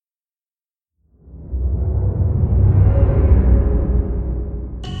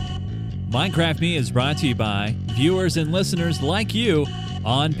Minecraft Me is brought to you by viewers and listeners like you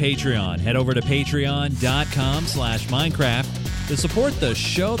on Patreon. Head over to patreon.com/Minecraft to support the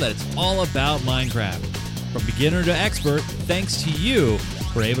show that's all about Minecraft. From beginner to expert, thanks to you,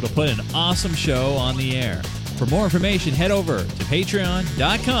 we're able to put an awesome show on the air. For more information, head over to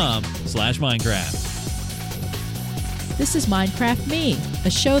patreon.com/Minecraft. This is Minecraft Me,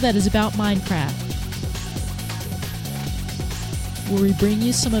 a show that is about Minecraft, where we bring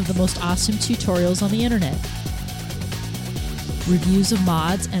you some of the most awesome tutorials on the internet, reviews of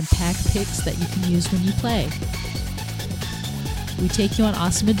mods and pack picks that you can use when you play. We take you on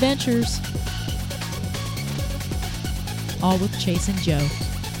awesome adventures, all with Chase and Joe.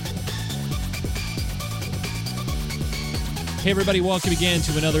 Hey everybody, welcome again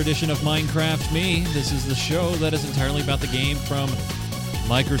to another edition of Minecraft Me. This is the show that is entirely about the game from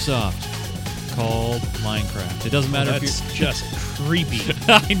Microsoft called Minecraft. It doesn't matter if That's you're... just creepy.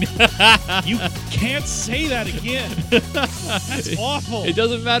 I know. You can't say that again. That's awful. It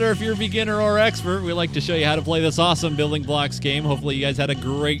doesn't matter if you're a beginner or expert. We like to show you how to play this awesome Building Blocks game. Hopefully you guys had a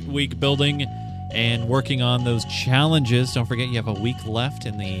great week building and working on those challenges. Don't forget you have a week left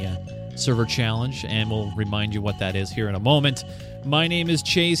in the server challenge, and we'll remind you what that is here in a moment. My name is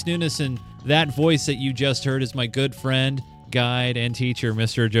Chase Nunes, and that voice that you just heard is my good friend, guide, and teacher,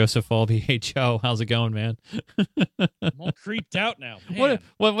 Mr. Joseph Falby. Hey, Joe, how's it going, man? I'm all creeped out now. Man.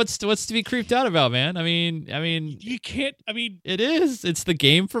 What's to be creeped out about, man? I mean, You can't. it is. It's the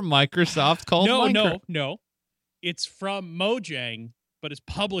game from Microsoft called Minecraft. No. It's from Mojang, but it's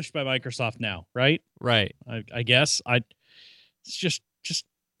published by Microsoft now, right? Right. I guess. It's just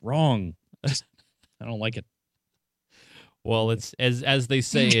wrong. I don't like it. Well, it's as they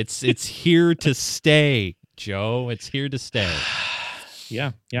say, it's here to stay, Joe. It's here to stay.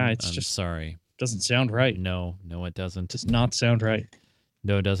 Yeah. It's I'm just sorry. doesn't sound right. No, it doesn't. Does not sound right.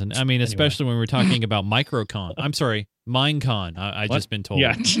 No, it doesn't. I mean, especially when we're talking about Minecon. I just been told.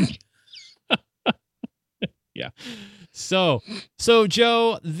 Yeah. Yeah. So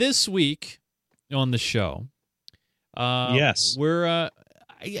Joe, this week on the show, Yes. we're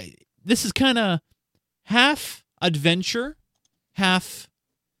this is kind of half adventure, half.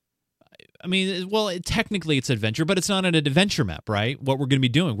 I mean, well, technically it's adventure, but it's not an adventure map, right? What we're going to be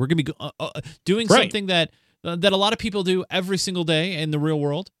doing, we're going to be doing Right. something that a lot of people do every single day in the real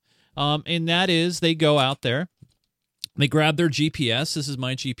world, and that is they go out there, they grab their GPS. This is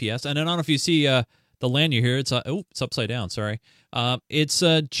my GPS, and I don't know if you see the land you hear. It's it's upside down. Sorry. It's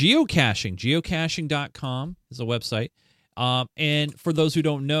geocaching. Geocaching.com is a website. And for those who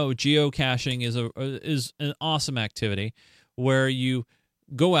don't know, geocaching is an awesome activity where you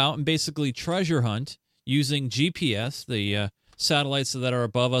go out and basically treasure hunt using GPS, the satellites that are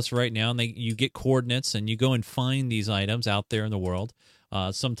above us right now, and you get coordinates and you go and find these items out there in the world.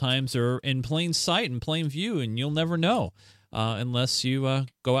 Sometimes they're in plain sight and plain view, and you'll never know unless you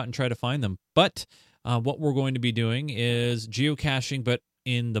go out and try to find them. But what we're going to be doing is geocaching, but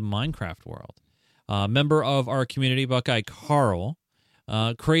in the Minecraft world. Member of our community, Buckeye Carl,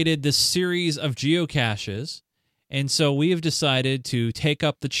 created this series of geocaches, and so we have decided to take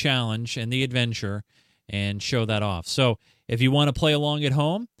up the challenge and the adventure and show that off. So if you want to play along at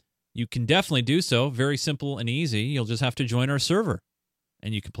home, you can definitely do so. Very simple and easy. You'll just have to join our server,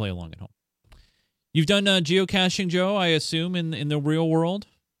 and you can play along at home. You've done geocaching, Joe, I assume, in the real world?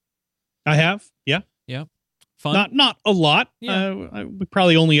 I have. Yeah. Yeah. Fun? Not a lot. Yeah. We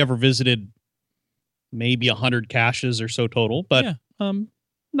probably only ever visited maybe 100 caches or so total, but Yeah.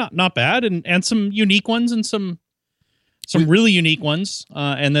 not bad, and some unique ones and some really unique ones,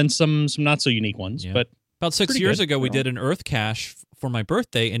 and then some not so unique ones. Yeah. But About 6 pretty years good, ago, we did an Earth cache for my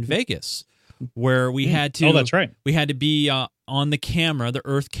birthday in Vegas, where we had to. Oh, that's right. We had to be on the camera, the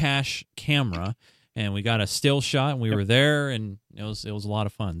Earth cache camera, and we got a still shot, and we were there, and it was a lot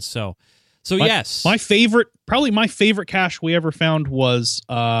of fun. So yes, my favorite cache we ever found was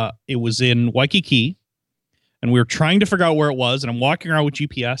it was in Waikiki, and we were trying to figure out where it was, and I'm walking around with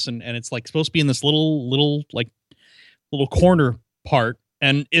GPS, and it's like supposed to be in this little corner part,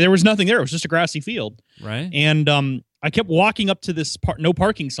 and there was nothing there. It was just a grassy field. right? And I kept walking up to this no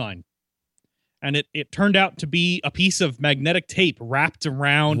parking sign, and it turned out to be a piece of magnetic tape wrapped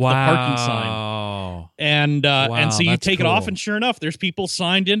around the parking sign. And so you that's take it off, cool. and sure enough, there's people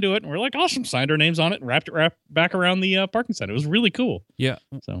signed into it, and we're like, awesome, signed our names on it, and wrapped back around the parking sign. It was really cool. Yeah.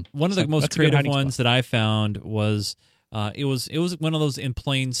 So One of the most that's a good creative hiding ones spot. that I found was it was one of those in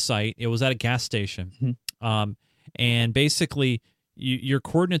plain sight. It was at a gas station, and basically your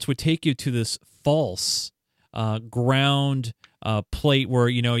coordinates would take you to this false ground plate where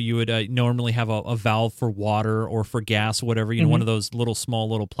you would normally have a valve for water or for gas or whatever. One of those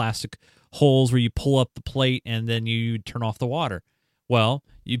little plastic holes where you pull up the plate and then you turn off the water. Well,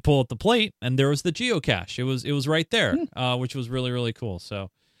 you pull up the plate and there was the geocache. It was right there, which was really, really cool. So,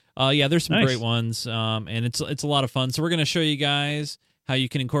 there's some great ones, and it's a lot of fun. So we're going to show you guys how you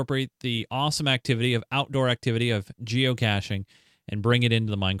can incorporate the awesome outdoor activity of geocaching and bring it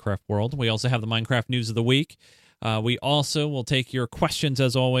into the Minecraft world. We also have the Minecraft News of the Week. We also will take your questions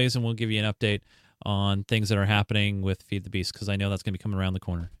as always, and we'll give you an update on things that are happening with Feed the Beast, because I know that's going to be coming around the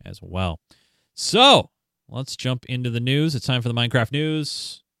corner as well. So let's jump into the news. It's time for the Minecraft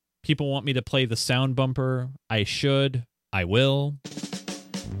News. People want me to play the sound bumper. I should. I will.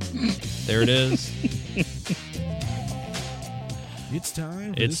 There it is. It's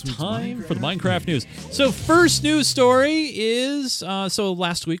time for the Minecraft News. So first news story is, so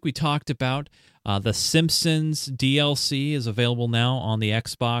last week we talked about the Simpsons DLC is available now on the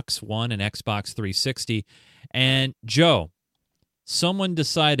Xbox One and Xbox 360. And Joe, someone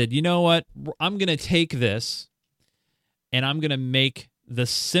decided, you know what, I'm going to take this and I'm going to make the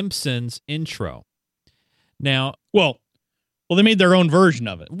Simpsons intro. Now, well, they made their own version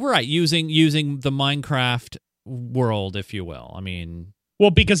of it. Right, using the Minecraft world, if you will. I mean,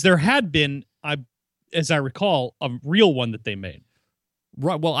 well, because there had been, as I recall, a real one that they made.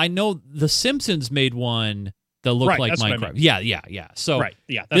 Right. Well, I know the Simpsons made one that looked like Minecraft. Yeah. So right.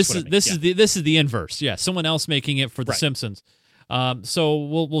 Yeah. This is the inverse. Yeah. Someone else making it for the Simpsons. So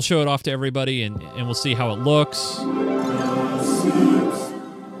we'll show it off to everybody and we'll see how it looks.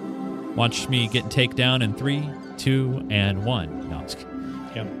 Watch me get take down in 3, 2, and 1. No,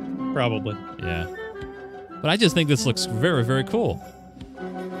 yeah, probably. Yeah. But I just think this looks very, very cool.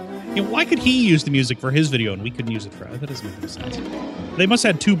 Yeah, why could he use the music for his video and we couldn't use it for ours? That doesn't make any sense. They must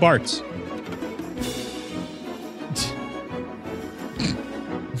have had 2 Barts.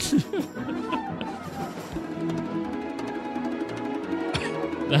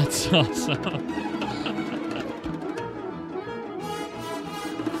 That's awesome.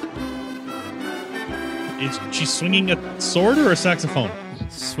 Is she swinging a sword or a saxophone?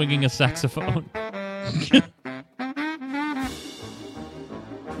 Swinging a saxophone.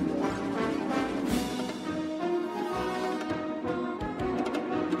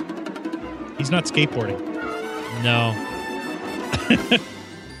 He's not skateboarding. No.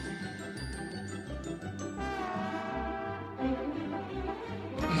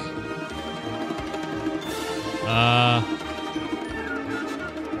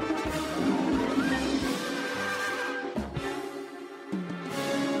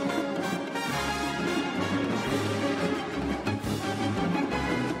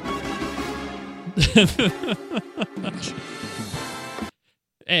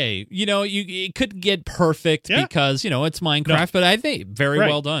 Hey, it couldn't get perfect because, it's Minecraft, but I think very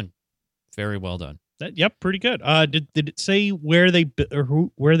well done. Very well done. Yep, pretty good. Did it say where they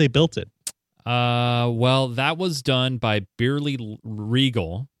built it? Well, that was done by Beerly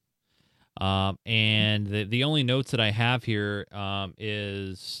Regal. And the only notes that I have here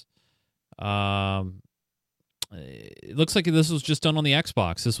is it looks like this was just done on the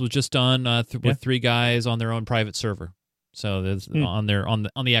Xbox. This was just done with 3 guys on their own private server. So there's on the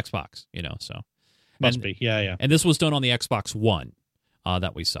Xbox, so must be. Yeah. And this was done on the Xbox One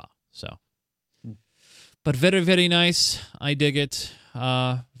that we saw. So but very, very nice. I dig it.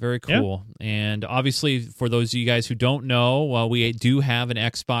 Very cool. Yeah. And obviously, for those of you guys who don't know, we do have an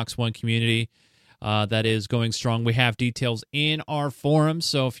Xbox One community that is going strong. We have details in our forums,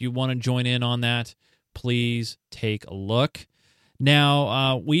 so if you want to join in on that, please take a look.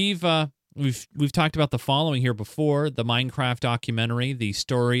 Now, we've talked about the following here before, the Minecraft documentary, The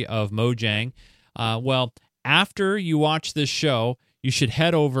Story of Mojang. Well, after you watch this show, you should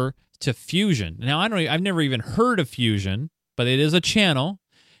head over to Fusion. Now, I've never even heard of Fusion, but it is a channel.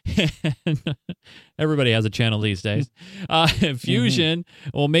 Everybody has a channel these days. Fusion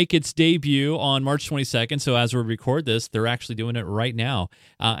will make its debut on March 22nd. So as we record this, they're actually doing it right now.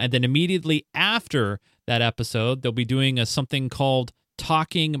 And then immediately after that episode, they'll be doing something called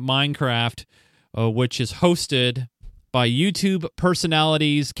Talking Minecraft, which is hosted by YouTube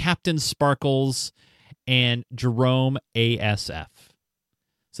personalities Captain Sparkles and Jerome ASF.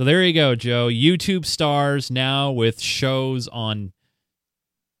 So there you go, Joe. YouTube stars now with shows on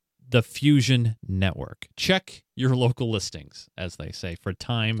the Fusion Network. Check your local listings, as they say, for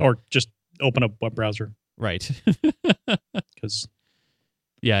time. Or just open a web browser. Right. Because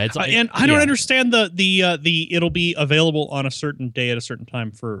yeah, it's and I don't understand the it'll be available on a certain day at a certain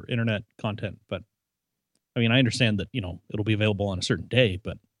time for internet content, but I mean I understand that it'll be available on a certain day,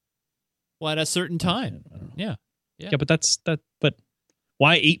 but Well, at a certain time. I don't know. Yeah. Yeah, but but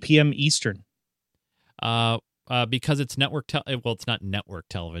why 8 p.m. Eastern? Because it's well, it's not network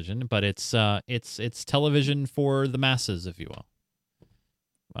television, but it's television for the masses, if you will.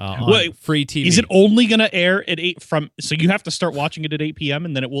 On free TV. Is it only going to air at 8 so you have to start watching it at 8 p.m.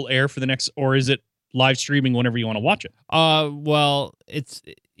 and then it will air for the next, or is it live streaming whenever you want to watch it? Well,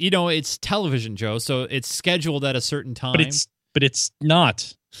 it's television, Joe, so it's scheduled at a certain time. But it's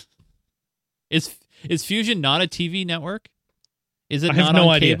not. Is Fusion not a TV network? Is it I have not no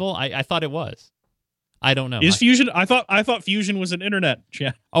on idea. cable? I thought it was. I don't know. Is Fusion? I thought Fusion was an internet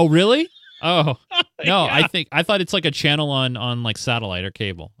channel. Oh, really? Oh, no. Yeah. I thought it's like a channel on like satellite or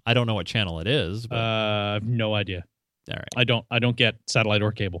cable. I don't know what channel it is. But, I have no idea. all right. I don't get satellite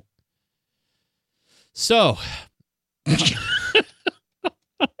or cable. So,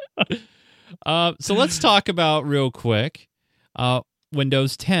 so let's talk about real quick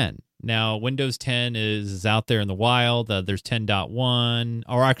Windows 10. Now, Windows 10 is out there in the wild. There's 10.1,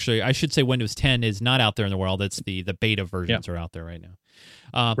 or actually, I should say Windows 10 is not out there in the world. It's the beta versions are out there right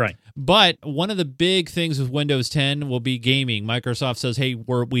now. Right. But one of the big things with Windows 10 will be gaming. Microsoft says, "Hey,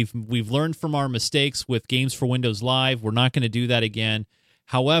 we've learned from our mistakes with Games for Windows Live. We're not going to do that again.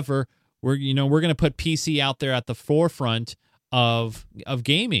 However, we're going to put PC out there at the forefront of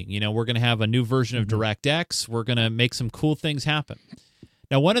gaming. We're going to have a new version of DirectX. We're going to make some cool things happen."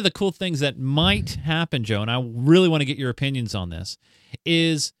 Now, one of the cool things that might happen, Joe, and I really want to get your opinions on this,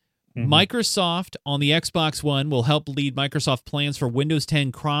 is Microsoft on the Xbox One will help lead Microsoft plans for Windows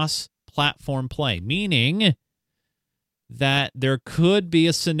 10 cross-platform play, meaning that there could be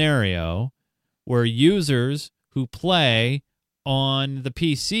a scenario where users who play on the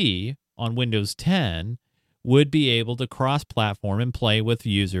PC on Windows 10 would be able to cross-platform and play with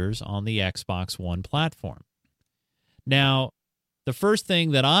users on the Xbox One platform. Now, the first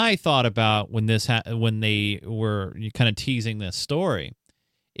thing that I thought about when they were kind of teasing this story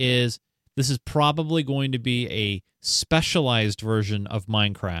is this is probably going to be a specialized version of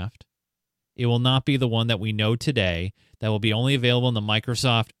Minecraft. It will not be the one that we know today that will be only available in the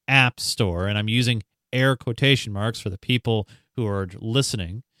Microsoft App Store, and I'm using air quotation marks for the people who are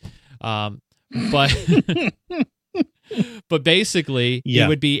listening. But basically, it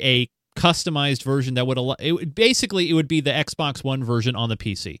would be a customized version that would allow it would be the Xbox One version on the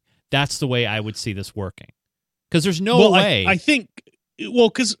PC. That's the way I would see this working. Because there's no way. I think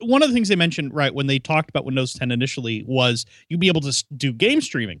because one of the things they mentioned right when they talked about Windows 10 initially was you'd be able to do game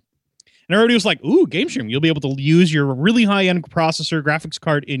streaming. And everybody was like, "Ooh, game streaming. You'll be able to use your really high-end processor graphics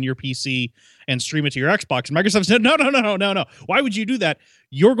card in your PC and stream it to your Xbox." And Microsoft said, No. Why would you do that?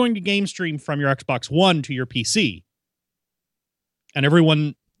 You're going to game stream from your Xbox One to your PC. And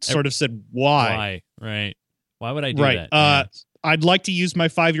everyone sort of said, why? Right. Why would I do that? Yeah. I'd like to use my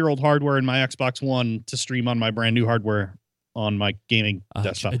 5-year-old hardware in my Xbox One to stream on my brand new hardware on my gaming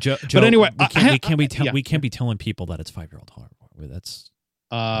desktop. Joe, but anyway, we can't be telling people that it's 5-year-old hardware. That's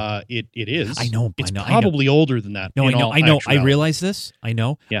it is. I know. It's probably older than that. No, I know. I realize this. I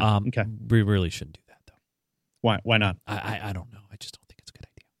know. Yeah. Okay. We really shouldn't do that though. Why not? I don't know. I just don't think it's a good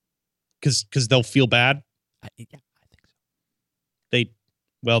idea. Because they'll feel bad. I think so.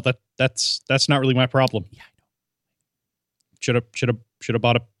 Well, that's not really my problem. Yeah, I know. Should have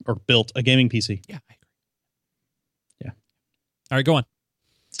bought or built a gaming PC. Yeah, I agree. Yeah. All right, go on.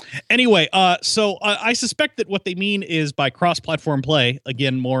 Anyway, so I suspect that what they mean is by cross-platform play,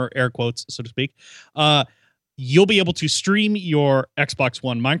 again, more air quotes, so to speak, you'll be able to stream your Xbox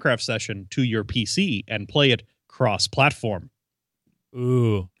One Minecraft session to your PC and play it cross-platform.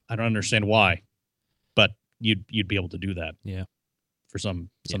 Ooh. I don't understand why, but you'd be able to do that. Yeah. For some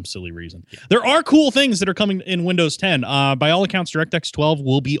silly reason. Yeah. There are cool things that are coming in Windows 10. By all accounts, DirectX 12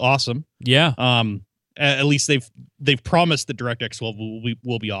 will be awesome. Yeah. At least they've promised that DirectX 12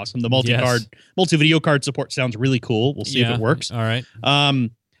 will be awesome. The multi-video card support sounds really cool. We'll see if it works. All right.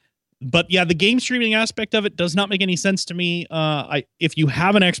 But yeah, the game streaming aspect of it does not make any sense to me. If you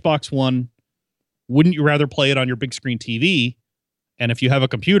have an Xbox One, wouldn't you rather play it on your big screen TV? And if you have a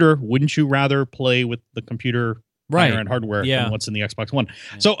computer, wouldn't you rather play with the computer higher-end hardware than what's in the Xbox One?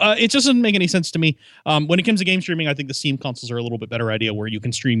 Yeah. So it just doesn't make any sense to me. When it comes to game streaming, I think the Steam consoles are a little bit better idea where you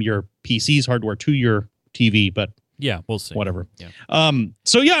can stream your PC's hardware to your TV, but yeah, we'll see. Whatever. Yeah.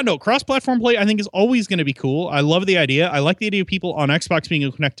 Cross-platform play I think is always going to be cool. I love the idea. I like the idea of people on Xbox being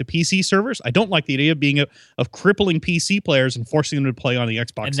able to connect to PC servers. I don't like the idea of crippling PC players and forcing them to play on the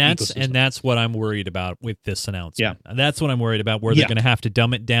Xbox ecosystem. And that's what I'm worried about with this announcement. Yeah. And that's what I'm worried about, where they're going to have to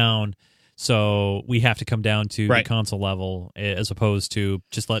dumb it down So we have to come down to Right. the console level as opposed to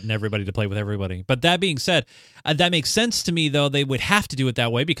just letting everybody to play with everybody. But that being said, that makes sense to me, though. They would have to do it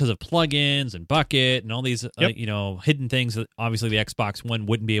that way because of plugins and Bucket and all these hidden things that obviously the Xbox One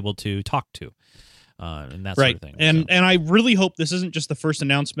wouldn't be able to talk to. And that sort of thing. And I really hope this isn't just the first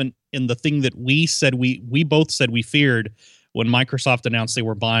announcement in the thing that we said we both said we feared when Microsoft announced they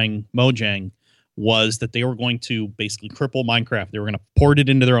were buying Mojang, was that they were going to basically cripple Minecraft. They were going to port it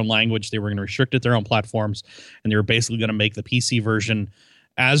into their own language. They were going to restrict it to their own platforms, and they were basically going to make the PC version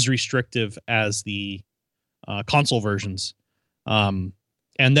as restrictive as the console versions, and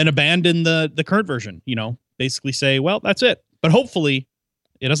then abandon the current version. Basically say, well, that's it. But hopefully,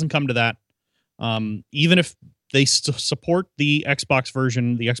 it doesn't come to that. Even if they support the Xbox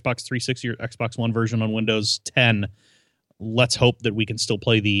version, the Xbox 360 or Xbox One version on Windows 10, let's hope that we can still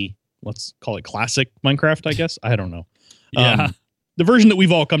play the, let's call it classic Minecraft, I guess. I don't know. Yeah. The version that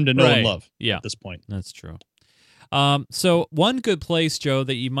we've all come to know and love at this point. That's true. So one good place, Joe,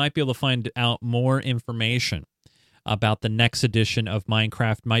 that you might be able to find out more information about the next edition of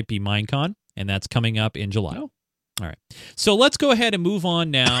Minecraft might be Minecon, and that's coming up in July. Oh. All right. So let's go ahead and move on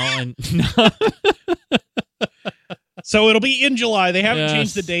now. And So it'll be in July. They haven't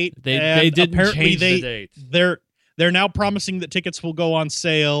changed the date. They didn't apparently change the date. They're now promising that tickets will go on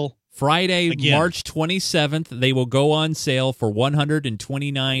sale Friday, again. March 27th. They will go on sale for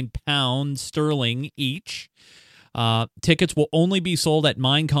 £129 each. Tickets will only be sold at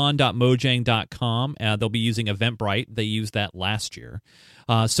minecon.mojang.com. They'll be using Eventbrite. They used that last year.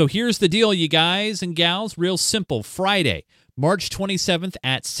 So here's the deal, you guys and gals. Real simple. Friday, March 27th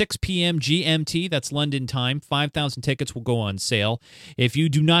at 6 p.m. GMT. That's London time. 5,000 tickets will go on sale. If you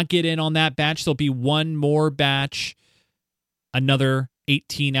do not get in on that batch, there'll be one more batch another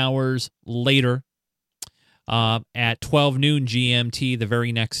 18 hours later. At 12 noon GMT the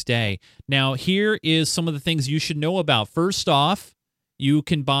very next day. Now, here is some of the things you should know about. First off, you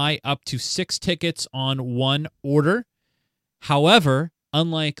can buy up to 6 tickets on one order. However,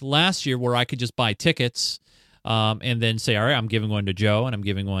 unlike last year where I could just buy tickets and then say, all right, I'm giving one to Joe and I'm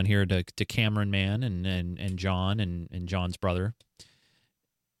giving one here to Cameron Man and John and John's brother.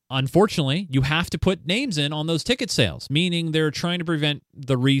 Unfortunately, you have to put names in on those ticket sales, meaning they're trying to prevent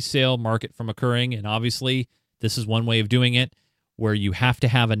the resale market from occurring. And obviously, this is one way of doing it where you have to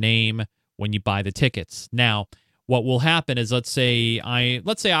have a name when you buy the tickets. Now, what will happen is let's say I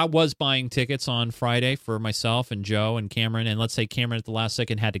was buying tickets on Friday for myself and Joe and Cameron, and let's say Cameron at the last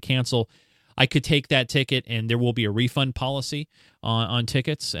second had to cancel. I could take that ticket and there will be a refund policy on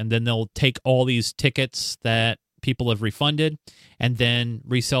tickets, and then they'll take all these tickets that people have refunded and then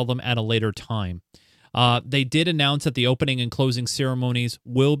resell them at a later time. They did announce that the opening and closing ceremonies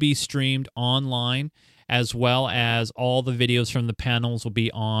will be streamed online, as well as all the videos from the panels will be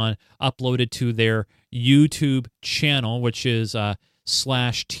uploaded to their YouTube channel, which is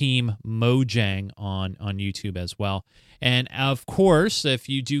 /Team Mojang on YouTube as well. And of course, if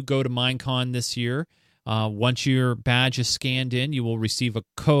you do go to Minecon this year, once your badge is scanned in, you will receive a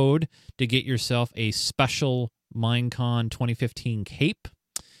code to get yourself a special Minecon 2015 cape,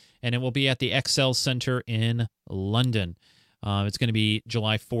 and it will be at the Excel Center in London. It's going to be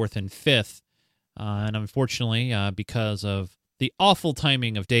July 4th and 5th, and unfortunately, because of the awful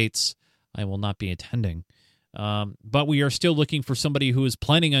timing of dates, I will not be attending. But we are still looking for somebody who is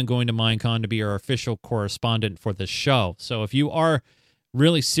planning on going to Minecon to be our official correspondent for this show. So if you are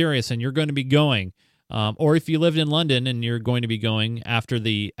really serious and you're going to be going, or if you lived in London and you're going to be going after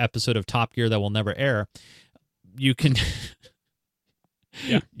the episode of Top Gear that will never air, you can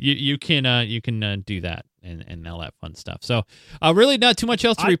you can do that and all that fun stuff. So really not too much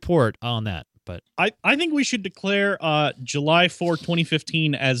else to report on that. But I think we should declare July 4,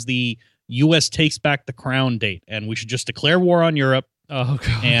 2015 as the U.S. takes back the crown date, and we should just declare war on Europe. Oh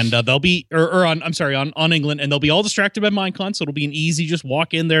god! And they'll be on England, and they'll be all distracted by Minecon, so it'll be an easy just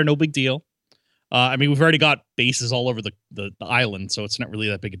walk in there, no big deal. I mean, we've already got bases all over the island, so it's not really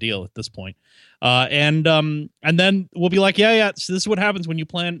that big a deal at this point. And then we'll be like, yeah. So this is what happens when you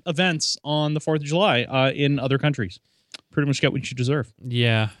plan events on the 4th of July in other countries. Pretty much get what you deserve.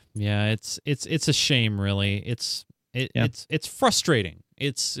 Yeah. It's a shame, really. It's frustrating.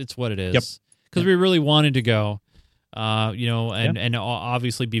 It's what it is. Because we really wanted to go, and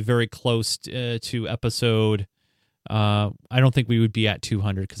obviously be very close to episode. I don't think we would be at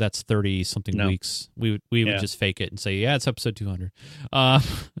 200 because that's 30 something weeks. We would just fake it and say, yeah, it's episode 200.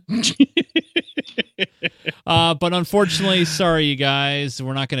 But unfortunately, sorry, you guys,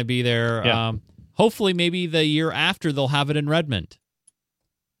 we're not going to be there. Yeah. Hopefully, maybe the year after they'll have it in Redmond.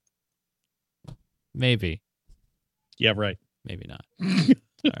 Maybe. Yeah, right. Maybe not.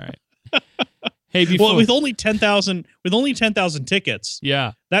 All right. Hey, before, Well, with only 10,000 tickets,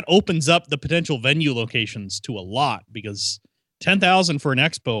 yeah, that opens up the potential venue locations to a lot, because 10,000 for an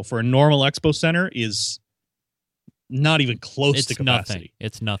expo, for a normal expo center, is not even close to it's capacity. nothing.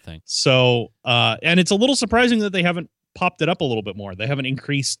 It's nothing. So, and it's a little surprising that they haven't popped it up a little bit more. They haven't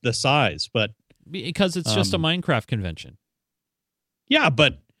increased the size, but Because it's just a Minecraft convention. yeah,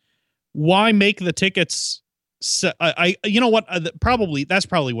 but why make the tickets? You know what? Probably that's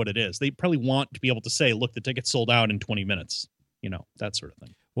probably what it is. They probably want to be able to say, "Look, the tickets sold out in 20 minutes." You know, that sort of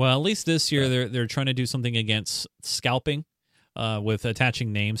thing. Well, at least this year they're trying to do something against scalping, with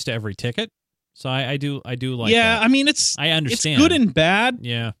attaching names to every ticket. So I do like. Yeah, that. I mean, it's I understand. It's good and bad.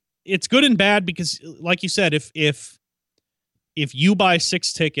 Yeah, It's good and bad because, like you said, if you buy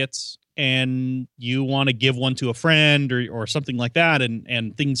 6 tickets and you want to give one to a friend or something like that,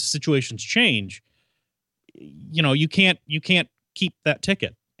 and situations change, you know, you can't keep that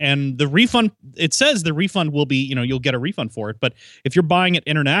ticket. And the refund, it says the refund will be, you know, you'll get a refund for it. But if you're buying it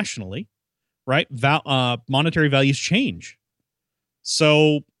internationally, right, monetary values change.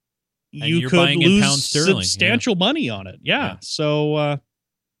 So you could buying in lose pound sterling, substantial money on it. Yeah. So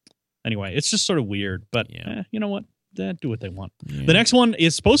anyway, it's just sort of weird. But you know what? Do what they want. Yeah. The next one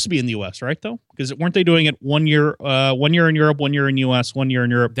is supposed to be in the U.S., right? Though, because weren't they doing it 1 year, 1 year in Europe, 1 year in U.S., 1 year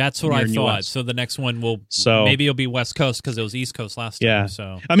in Europe? That's what I thought. So the next one will maybe it'll be West Coast because it was East Coast last time. Yeah.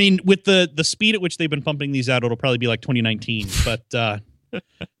 So I mean, with the speed at which they've been pumping these out, it'll probably be like 2019. But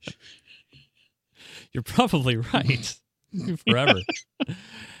you're probably right. Forever.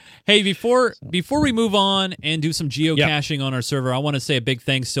 Hey, before we move on and do some geocaching on our server, I want to say a big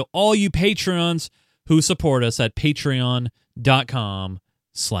thanks to all you Patreons who support us at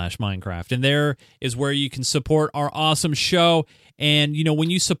patreon.com/Minecraft. And there is where you can support our awesome show. And, you know, when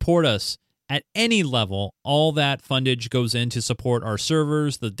you support us at any level, all that fundage goes in to support our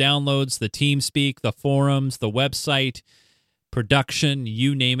servers, the downloads, the TeamSpeak, the forums, the website, production,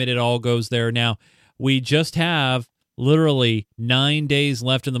 you name it, it all goes there. Now, we just have literally 9 days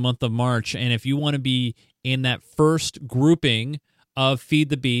left in the month of March. And if you want to be in that first grouping of Feed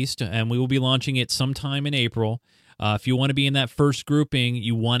the Beast, and we will be launching it sometime in April. If you want to be in that first grouping,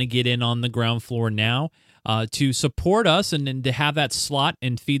 you want to get in on the ground floor now to support us and to have that slot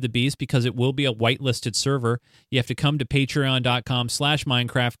in Feed the Beast, because it will be a whitelisted server. You have to come to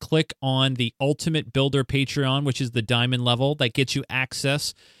patreon.com/Minecraft, click on the Ultimate Builder Patreon, which is the diamond level that gets you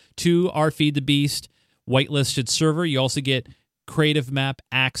access to our Feed the Beast whitelisted server. You also get Creative Map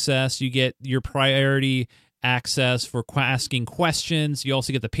access. You get your priority access for asking questions. You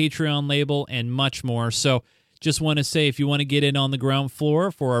also get the Patreon label and much more. So just want to say, if you want to get in on the ground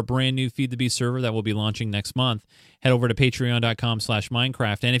floor for our brand new Feed the Beast server that will be launching next month, head over to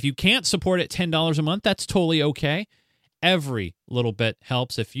patreon.com/Minecraft. And if you can't support it $10 a month, that's totally okay. Every little bit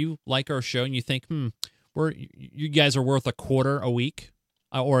helps. If you like our show and you think, you guys are worth $0.25 a week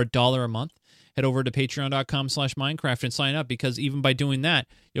or $1 a month, head over to patreon.com/Minecraft and sign up, because even by doing that,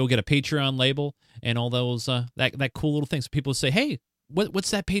 you'll get a Patreon label and all those that cool little things. People say, hey,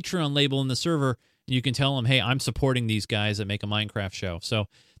 what's that Patreon label in the server? And you can tell them, hey, I'm supporting these guys that make a Minecraft show. So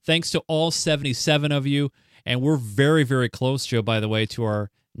thanks to all 77 of you. And we're very, very close, Joe, by the way, to our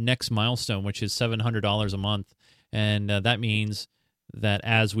next milestone, which is $700 a month. And that means that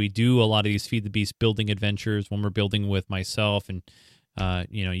as we do a lot of these Feed the Beast building adventures, when we're building with myself and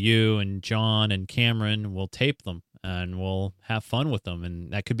you and John and Cameron, will tape them and we'll have fun with them,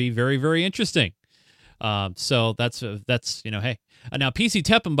 and that could be very, very interesting. So that's hey. Now PC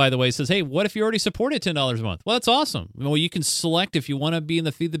Teppen, by the way, says, hey, what if you already support it $10 a month? Well, that's awesome. Well, you can select if you want to be in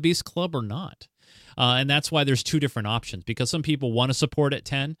the Feed the Beast Club or not, and that's why there's two different options, because some people want to support at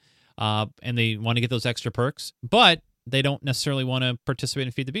 10, and they want to get those extra perks, but they don't necessarily want to participate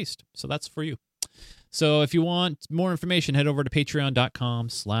in Feed the Beast. So that's for you. So if you want more information, head over to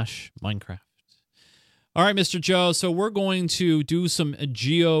patreon.com/Minecraft. All right, Mr. Joe, so we're going to do some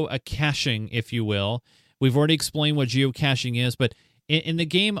geocaching, if you will. We've already explained what geocaching is, but in the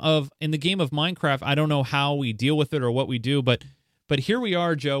game of Minecraft, I don't know how we deal with it or what we do, but here we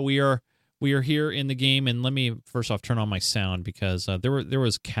are, Joe. We are here in the game, and let me first off turn on my sound, because there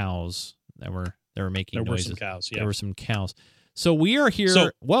was cows that were making noises. There were some cows. Yeah, there were some cows. So we are here.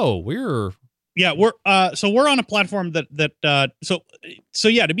 So we're on a platform that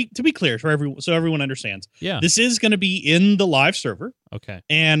to be clear, so everyone understands. Yeah, this is going to be in the live server. Okay,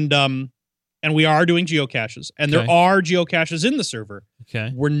 and we are doing geocaches, and there are geocaches in the server.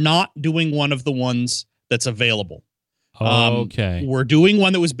 Okay, we're not doing one of the ones that's available. Okay, we're doing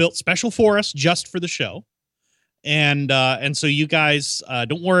one that was built special for us just for the show, and so you guys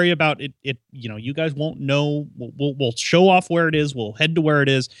don't worry about it. You guys won't know. We'll show off where it is. We'll head to where it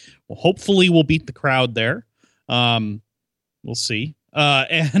is. Hopefully we'll beat the crowd there. We'll see.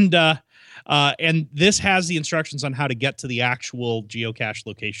 And this has the instructions on how to get to the actual geocache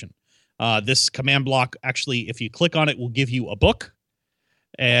location. This command block, actually, if you click on it, will give you a book.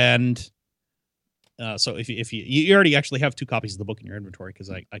 And so if you already actually have 2 copies of the book in your inventory, because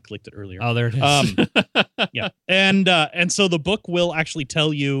I clicked it earlier. Oh, there it is. Yeah. And so the book will actually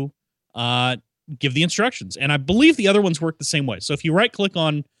tell you, give the instructions. And I believe the other ones work the same way. So if you right click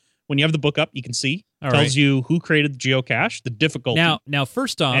on, when you have the book up, you can see, tells you who created the geocache, the difficulty. Now,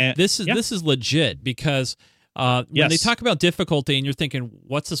 first off, this is legit, because when they talk about difficulty and you're thinking,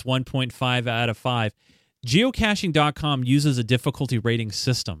 what's this 1.5 out of 5? Geocaching.com uses a difficulty rating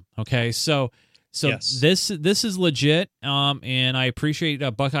system. Okay, so yes. This is legit, and I appreciate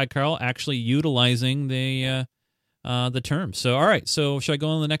Buckeye Carl actually utilizing the term. So all right, so should I go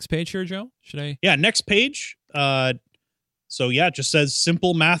on the next page here, Joe? Should I? Yeah, next page. So yeah, it just says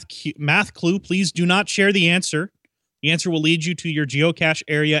simple math clue. Please do not share the answer. The answer will lead you to your geocache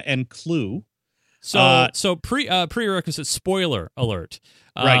area and clue. So prerequisite spoiler alert.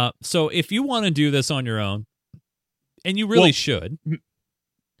 Right. So if you want to do this on your own, and you really should,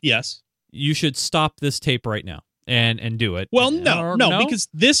 yes, you should stop this tape right now and do it. Well, no, because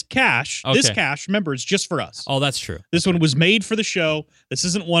this cache, remember, it's just for us. Oh, that's true. This one was made for the show. This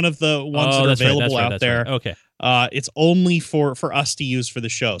isn't one of the ones that are available out there. Right. Okay. It's only for us to use for the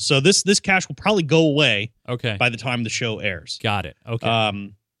show. So this cache will probably go away. Okay. By the time the show airs. Got it.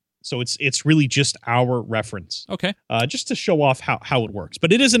 Okay. So it's really just our reference. Okay. Just to show off how it works.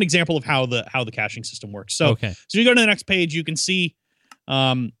 But it is an example of how the caching system works. So okay. So you go to the next page, you can see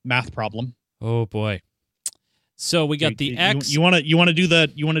math problem. Oh boy. So we got the X. You want to do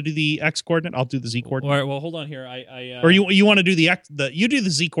the X coordinate? I'll do the Z coordinate. All right. Well, hold on here. Or you want to do the X? You do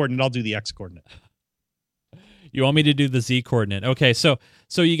the Z coordinate. I'll do the X coordinate. You want me to do the Z coordinate? Okay. So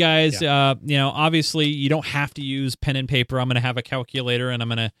you guys, obviously you don't have to use pen and paper. I'm going to have a calculator, and I'm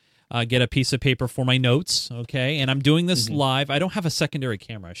going to get a piece of paper for my notes. Okay. And I'm doing this live. I don't have a secondary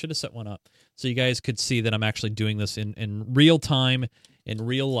camera. I should have set one up so you guys could see that I'm actually doing this in real time, in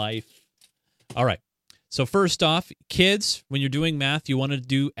real life. All right. So first off, kids, when you're doing math, you want to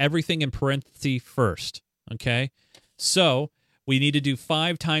do everything in parentheses first, okay? So we need to do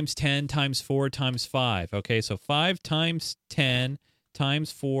 5 times 10 times 4 times 5, okay? So 5 times 10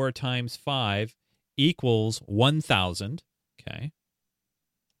 times 4 times 5 equals 1,000, okay?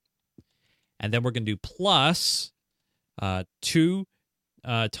 And then we're going to do plus 2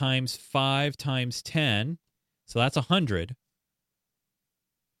 times 5 times 10, so that's 100,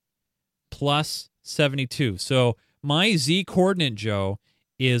 plus 72. So my Z coordinate, Joe,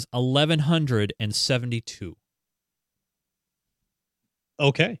 is 1,172.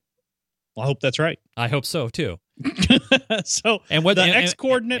 Okay. Well, I hope that's right. I hope so too. So and what the X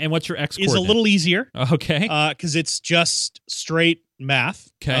coordinate? And what's your X coordinate? Is a little easier. Okay. Because it's just straight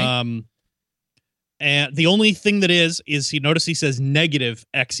math. Okay. And the only thing that is you notice he says negative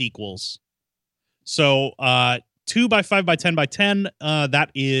X equals. So 2 by 5 by 10 by 10,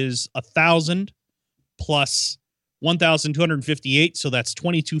 that is 1,000 plus 1,258. So that's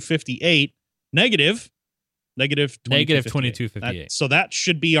 2,258 negative 2258. So that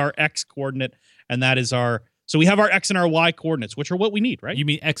should be our X coordinate. And that is so we have our X and our Y coordinates, which are what we need, right? You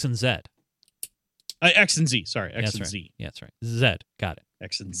mean X and Z? X and Z. Sorry. X and right. Z. Yeah, that's right. Z. Got it.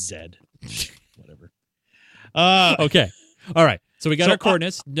 X and Z. Whatever. Okay. All right. So we got our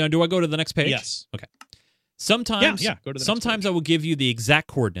coordinates. Now, do I go to the next page? Yes. Okay. Sometimes, go to the sometimes I will give you the exact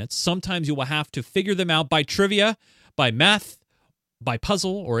coordinates. Sometimes you will have to figure them out by trivia, by math, by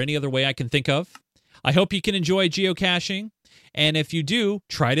puzzle, or any other way I can think of. I hope you can enjoy geocaching. And if you do,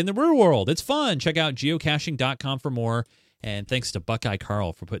 try it in the real world. It's fun. Check out geocaching.com for more. And thanks to Buckeye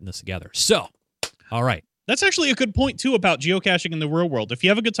Carl for putting this together. So, all right. That's actually a good point, too, about geocaching in the real world. If you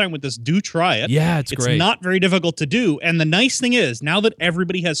have a good time with this, do try it. Yeah, it's great. It's not very difficult to do. And the nice thing is, now that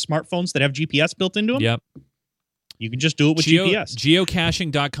everybody has smartphones that have GPS built into them, yep, you can just do it with GPS.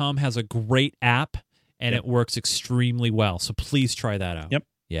 Geocaching.com has a great app, and it works extremely well. So please try that out. Yep.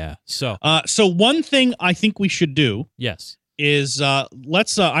 Yeah. So one thing I think we should do is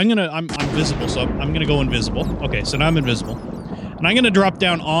let's I'm visible, so I'm gonna go invisible. Okay, so now I'm invisible. And I'm gonna drop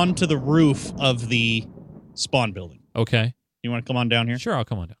down onto the roof of the spawn building. Okay. You want to come on down here? Sure, I'll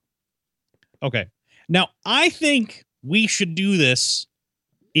come on down. Okay. Now I think we should do this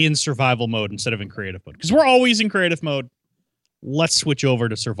in survival mode instead of in creative mode. Because we're always in creative mode. Let's switch over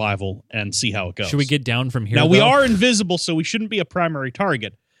to survival and see how it goes. Should we get down from here? Now, we are invisible, so we shouldn't be a primary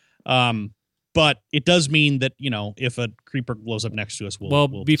target. But it does mean that, if a creeper blows up next to us,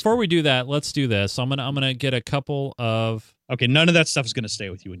 we'll before we do that, let's do this. I'm gonna get a couple of. Okay, none of that stuff is gonna stay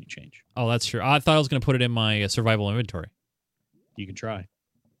with you when you change. Oh, that's true. I thought I was gonna put it in my survival inventory. You can try.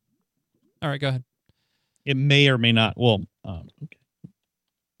 All right, go ahead. It may or may not. Well, okay.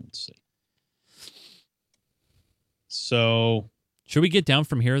 Let's see. So, should we get down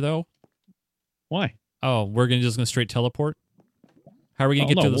from here though? Why? Oh, we're just gonna straight teleport. How are we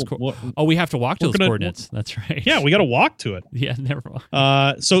gonna get to those? We have to walk to those coordinates. That's right. Yeah, we got to walk to it. Yeah, never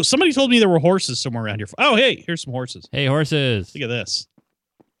mind. So somebody told me there were horses somewhere around here. Oh, hey, here's some horses. Hey, horses! Look at this.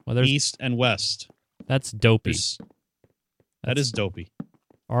 Well, there's east and west. That's dopey. That is dopey.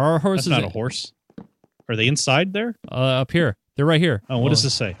 Are our horses? That's not a horse. Are they inside there? Up here. They're right here. Oh, what does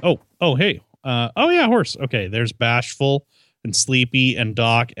this say? Oh, hey. Oh yeah, horse. Okay, there's Bashful and Sleepy and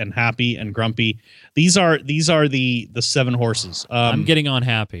Doc and Happy and Grumpy. These are the 7 horses. I'm getting on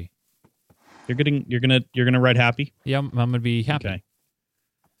Happy. You're gonna ride Happy? Yeah, I'm gonna be happy.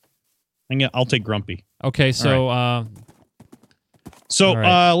 Okay. I'll take Grumpy. Okay, so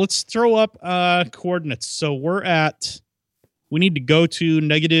right. Let's throw up coordinates. So we need to go to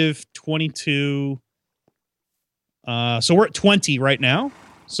 -22. So we're at 20 right now.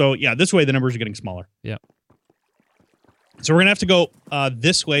 So yeah, this way the numbers are getting smaller. Yeah. So we're gonna have to go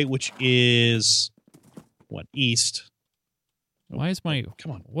this way, which is what, east. Why is my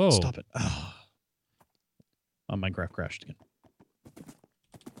come on? Whoa! Stop it! Oh, Minecraft crashed again.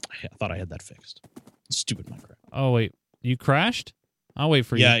 I thought I had that fixed. Stupid Minecraft. Oh wait, you crashed? I'll wait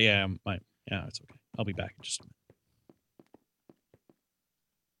for you. Yeah, it's okay. I'll be back in just a minute.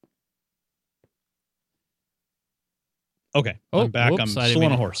 Okay, I'm back. Whoops, I'm still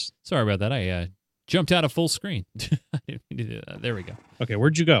on a horse. Sorry about that. I jumped out of full screen. I didn't mean to do that. There we go. Okay,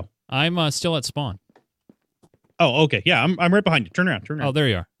 where'd you go? I'm still at spawn. Oh, okay. Yeah, I'm right behind you. Turn around. Oh, there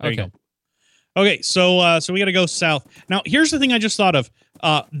you are. There okay. You go. Okay, so we got to go south. Now, here's the thing I just thought of.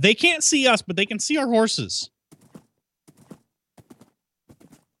 They can't see us, but they can see our horses.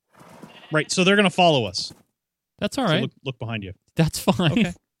 Right, so they're going to follow us. That's all right. So look behind you. That's fine.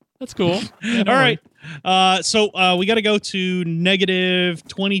 Okay. That's cool. Yeah, all right. So we got to go to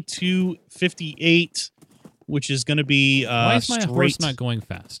 -2258, which is going to be why is my horse not going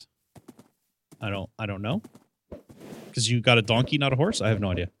fast? I don't know. Because you got a donkey, not a horse? I have no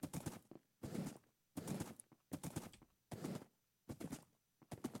idea.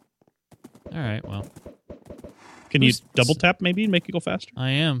 All right, well. Can you double tap maybe and make it go faster? I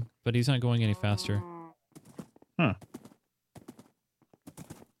am, but he's not going any faster. Huh.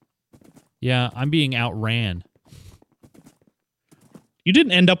 Yeah, I'm being outran. You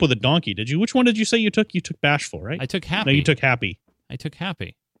didn't end up with a donkey, did you? Which one did you say you took? You took Bashful, right? I took Happy. No, you took Happy. I took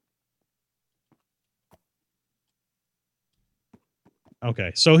Happy.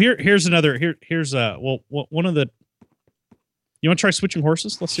 Okay, so here's another here's one of the. You want to try switching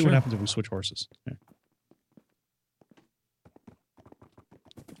horses? Let's see what happens if we switch horses. Here.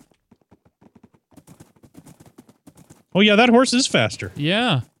 Oh yeah, that horse is faster.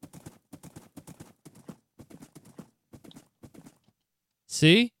 Yeah.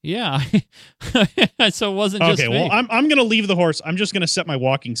 See? Yeah. So it wasn't just me. Okay, well, I'm going to leave the horse. I'm just going to set my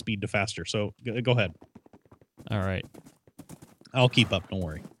walking speed to faster. So go ahead. All right. I'll keep up. Don't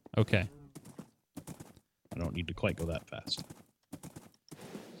worry. Okay. I don't need to quite go that fast.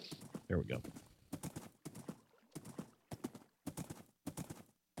 There we go.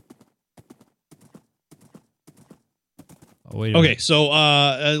 Oh, wait. Okay, so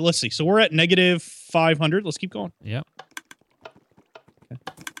let's see. So we're at -500. Let's keep going. Yep.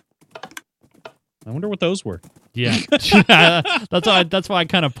 I wonder what those were. Yeah. That's why I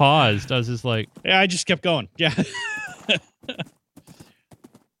kind of paused. I was just like, yeah, I just kept going. Yeah.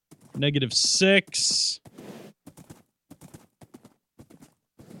 -6.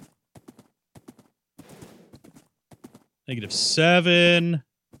 -7.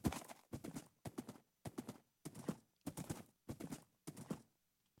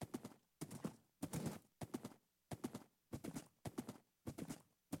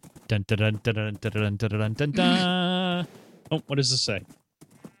 dun dun dun dun dun dun dun dun dun dun. Oh, what does this say?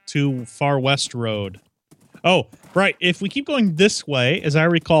 To Far West Road. Oh, right. If we keep going this way, as I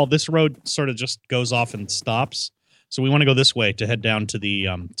recall, this road sort of just goes off and stops. So we want to go this way to head down to the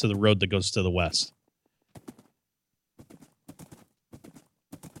road that goes to the west.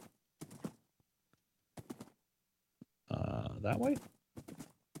 That way?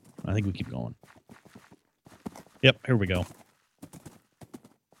 I think we keep going. Yep, here we go.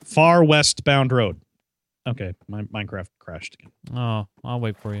 Far westbound road. Okay, my Minecraft crashed again. Oh, I'll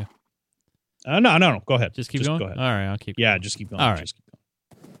wait for you. No. Go ahead. Just keep going? Go ahead. All right, I'll keep Yeah, just keep going. All right. Just keep going.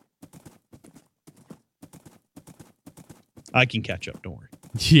 I can catch up. Don't worry.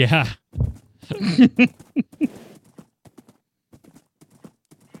 Yeah.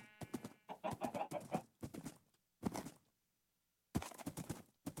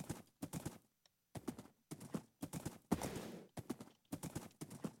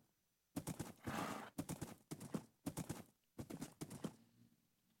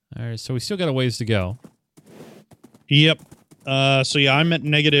 All right, so we still got a ways to go. Yep. So yeah, I'm at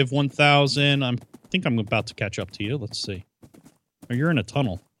negative 1,000. I think I'm about to catch up to you. Let's see. Oh, you're in a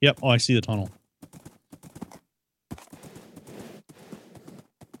tunnel. Yep. Oh, I see the tunnel.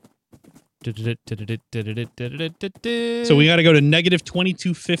 So we got to go to negative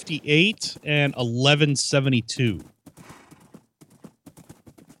 2258 and 1172.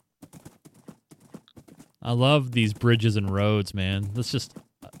 I love these bridges and roads, man. Let's just...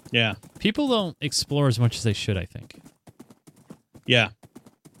 Yeah. People don't explore as much as they should, I think. Yeah.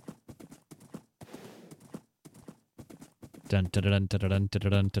 Dun dun dun dun dun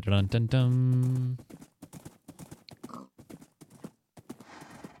dun dun dun dun dun.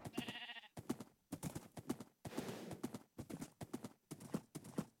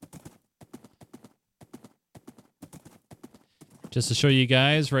 Just to show you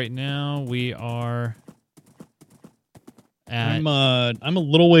guys, right now we are at... I'm a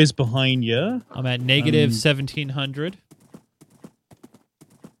little ways behind you. I'm at negative 1,700.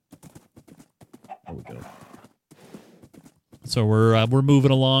 There we go. So we're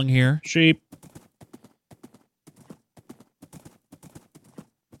moving along here. Sheep.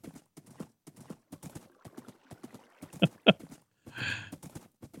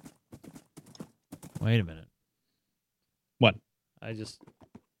 Wait a minute. What?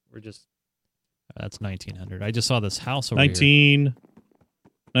 That's 1,900. I just saw this house over 19. here.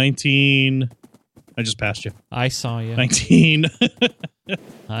 19. I just passed you. I saw you. 19.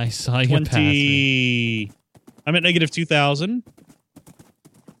 I saw you pass me. 20. I'm at negative 2,000.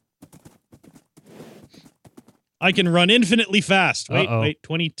 I can run infinitely fast. Wait, Uh-oh. wait.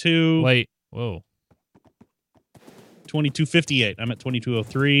 22. Wait. Whoa. 2258. I'm at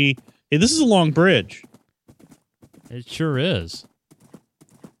 2203. Hey, this is a long bridge. It sure is.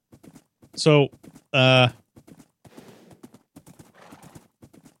 So, I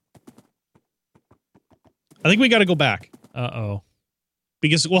think we got to go back Uh-oh.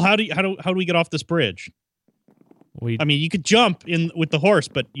 because, well, how do we get off this bridge? We I mean, you could jump in with the horse,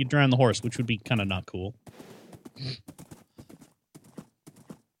 but you'd drown the horse, which would be kind of not cool.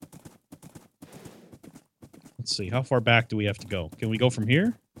 Let's see. How far back do we have to go? Can we go from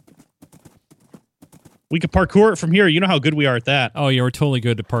here? We could parkour it from here. You know how good we are at that. Oh, yeah, we're totally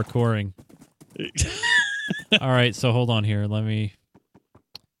good to parkouring. All right, so hold on here. Let me...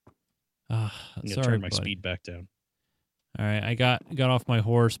 I'm gonna sorry, turn my bud. speed back down. All right, I got off my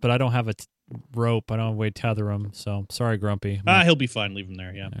horse, but I don't have a rope. I don't have a way to tether him, so sorry, Grumpy. He'll be fine. Leave him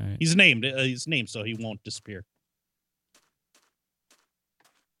there, yeah. All right. He's named, so he won't disappear.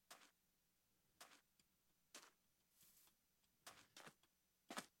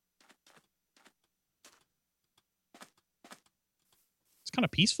 It's kind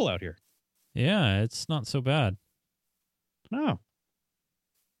of peaceful out here. Yeah, it's not so bad. No.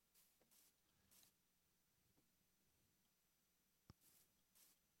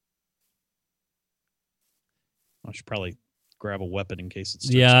 I should probably grab a weapon in case it's.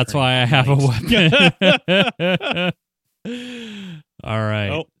 Yeah, that's why I have a weapon. All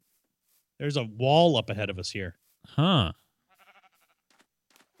right. Oh, there's a wall up ahead of us here. Huh.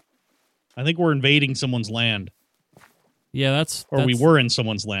 I think we're invading someone's land. Yeah, that's... Or we were in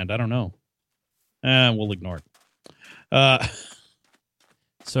someone's land. I don't know. We'll ignore it.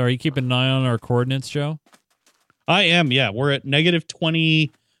 So are you keeping an eye on our coordinates, Joe? I am, yeah. We're at negative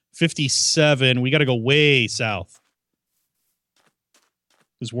 2057. We got to go way south.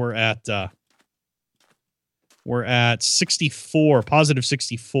 Because we're at 64, positive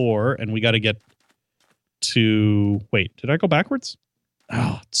 64, and we got to get to... Wait, did I go backwards?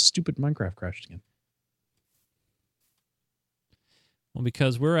 Oh, stupid Minecraft crashed again. Well,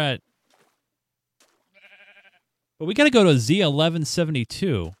 because we're at... But we got to go to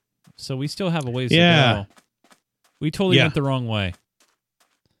Z1172, so we still have a ways to go. We totally went the wrong way.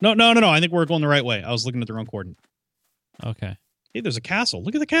 No. I think we're going the right way. I was looking at the wrong coordinate. Okay. Hey, there's a castle.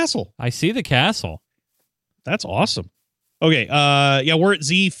 Look at the castle. I see the castle. That's awesome. Okay. Yeah, we're at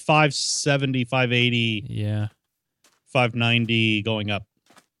Z570, 580. Yeah. 590 going up.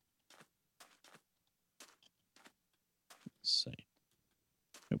 Let's see.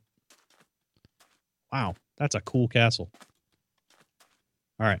 Nope. Wow, that's a cool castle.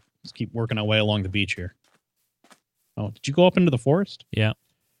 All right, let's keep working our way along the beach here. Oh, did you go up into the forest? Yeah.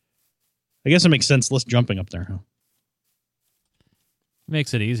 I guess it makes sense less jumping up there, huh?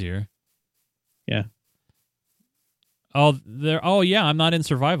 Makes it easier. Yeah. Oh, there. Oh, yeah. I'm not in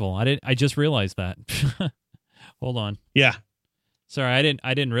survival. I just realized that. Hold on. Yeah. Sorry,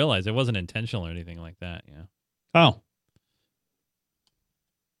 I didn't realize it wasn't intentional or anything like that. Yeah.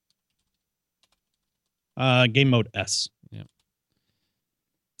 Game mode S. Yep.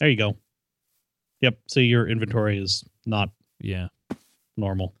 There you go. Yep. So your inventory is not Yeah.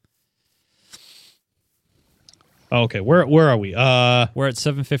 normal. Okay. Where are we? We're at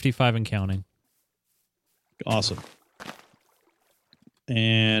 755 and counting. Awesome.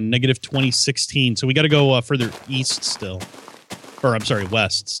 And negative 2016. So we got to go further east still. Or I'm sorry,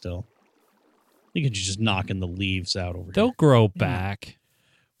 west still. You could just knocking the leaves out over They'll here. grow back.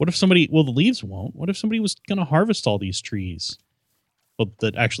 What if somebody? Well, the leaves won't. What if somebody was going to harvest all these trees? Well,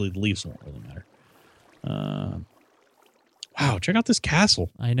 that actually the leaves won't really matter. Wow! Check out this castle.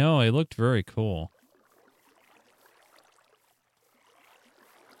 I know. It looked very cool.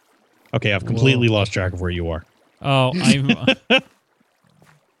 Okay, I've completely lost track of where you are. Oh, I'm.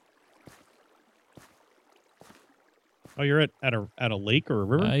 Oh, you're at a lake or a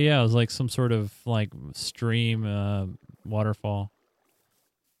river? Yeah, it was like some sort of like stream, waterfall.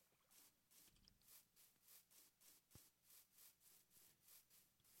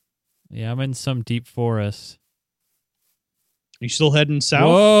 Yeah, I'm in some deep forest. Are you still heading south?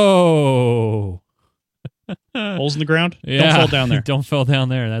 Whoa! Holes in the ground? Yeah. Don't fall down there. Don't fall down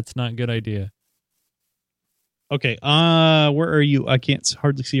there. That's not a good idea. Okay. Where are you? I can't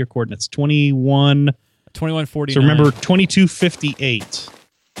hardly see your coordinates. 21. 2149. So remember 2258.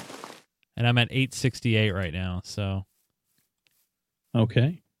 And I'm at 868 right now. So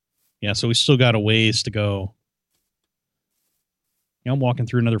Okay. Yeah, so we still got a ways to go. Yeah, I'm walking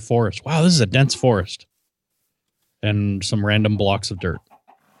through another forest. Wow, this is a dense forest. And some random blocks of dirt.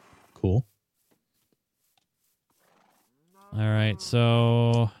 Cool. all right.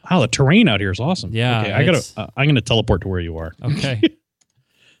 So Wow, the terrain out here is awesome. Yeah, Okay, I'm gonna teleport to where you are. okay.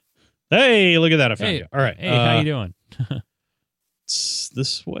 Hey, look at that! I found Hey, you. All right. Hey, how you doing? It's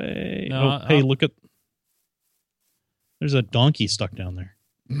this way. No, hey, look at. There's a donkey stuck down there.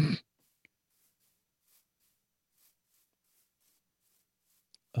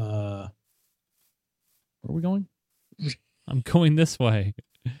 Where are we going? I'm going this way.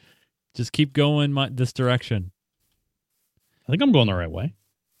 Just keep going this direction. I think I'm going the right way.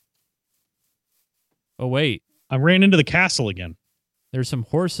 Oh wait, I ran into the castle again. there's some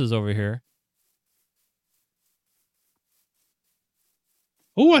horses over here.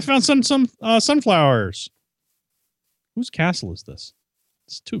 Oh, I found some sunflowers. Whose castle is this?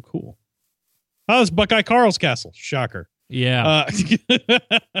 It's too cool. Oh, it's Buckeye Carl's castle. Shocker. Yeah.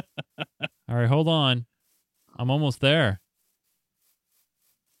 All right, hold on. I'm almost there.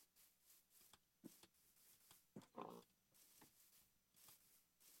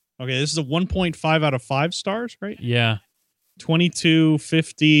 Okay, this is a 1.5 out of 5 stars, right? Yeah. 22,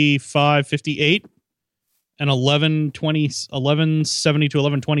 55, 58, and 1170 to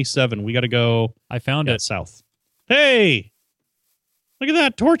 1127. We got to go I found it. south. Hey, look at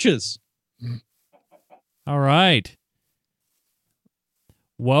that. Torches. All right.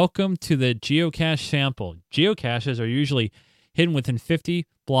 Welcome to the geocache sample. Geocaches are usually hidden within 50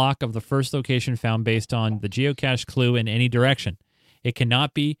 block of the first location found based on the geocache clue in any direction. It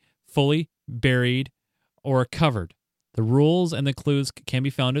cannot be fully buried or covered. The rules and the clues can be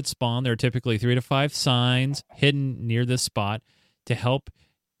found at spawn. There are typically 3 to 5 signs hidden near this spot to help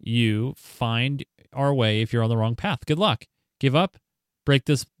you find our way if you're on the wrong path. Good luck. Give up. Break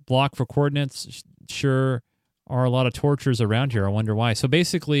this block for coordinates. Sure are a lot of tortures around here. I wonder why. So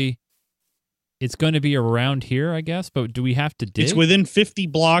basically, it's going to be around here, I guess, but do we have to dig? It's within 50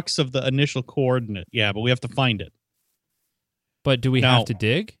 blocks of the initial coordinate. Yeah, but we have to find it. But do we Now- have to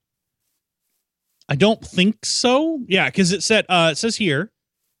dig? I don't think so. Yeah, because it says here,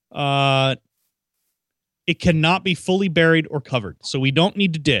 it cannot be fully buried or covered. So we don't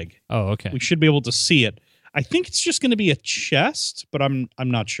need to dig. Oh, okay. We should be able to see it. I think it's just going to be a chest, but I'm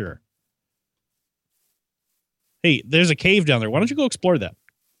not sure. Hey, there's a cave down there. Why don't you go explore that?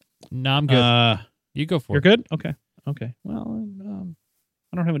 No, I'm good. You go for You're it. good? Okay. Okay. Well,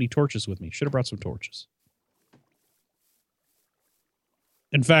 I don't have any torches with me. Should have brought some torches.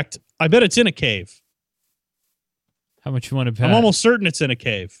 In fact, I bet it's in a cave. How much you want to pay? I'm almost certain it's in a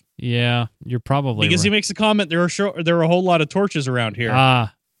cave. Yeah, you're probably Because he right. makes a comment, there are a whole lot of torches around here.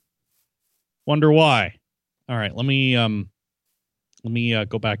 Ah, Wonder why. All right, let me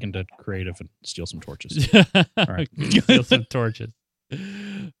go back into creative and steal some torches. All right. Steal some torches.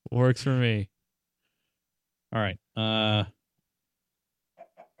 Works for me. All right.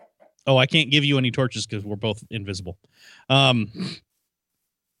 Oh, I can't give you any torches because we're both invisible.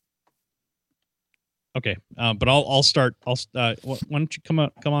 Okay, but I'll start. Why don't you come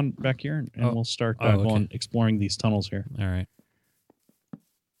on back here, and Oh. we'll start Okay. going exploring these tunnels here. All right.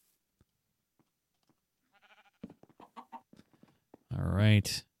 All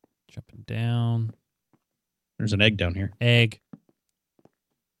right. Jumping down. There's an egg down here. Egg.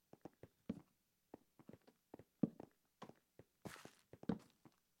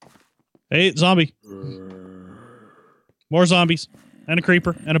 Hey, zombie! More zombies, and a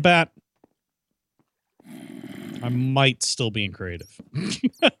creeper, and a bat. I might still be in creative,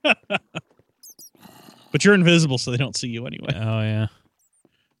 but you're invisible, so they don't see you anyway. Oh, yeah.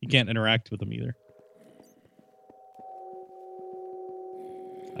 You can't interact with them either.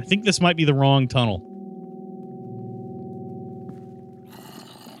 I think this might be the wrong tunnel.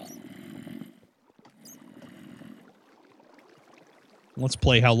 Let's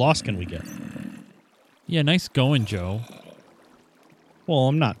play How Lost Can We Get? Yeah, nice going, Joe. Well,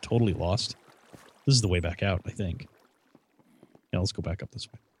 I'm not totally lost. This is the way back out, I think. Yeah, let's go back up this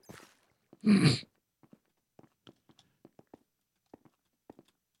way.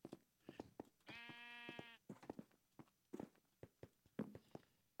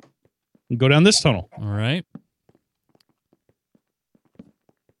 And go down this tunnel. All right.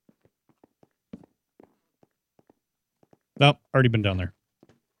 Nope, already been down there.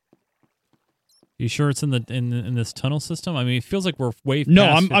 You sure it's in the in this tunnel system? I mean, it feels like we're way No,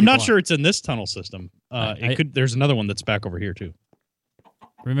 past I'm 50 not blocks. sure it's in this tunnel system. It could. There's another one that's back over here too.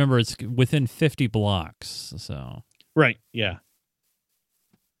 Remember, it's within 50 blocks, so... Right. Yeah.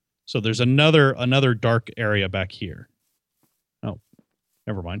 So there's another dark area back here. Oh,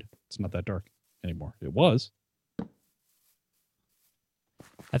 never mind. It's not that dark anymore. It was.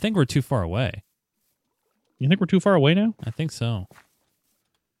 I think we're too far away. You think we're too far away now? I think so.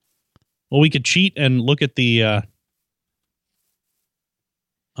 Well, we could cheat and look at the.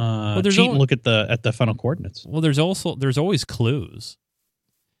 there's cheat and only- look at the final coordinates. Well, there's always clues.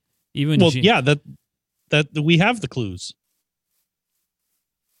 Even Well, yeah, that we have the clues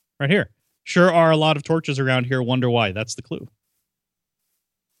right here. Sure are a lot of torches around here. Wonder why? That's the clue.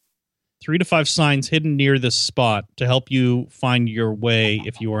 3 to 5 signs hidden near this spot to help you find your way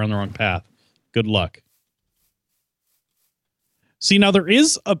if you are on the wrong path. Good luck. See, now there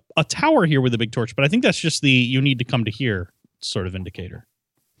is a tower here with a big torch, but I think that's just the you need to come to here sort of indicator.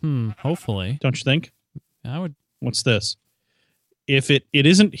 Hopefully. Don't you think? I would... What's this? If it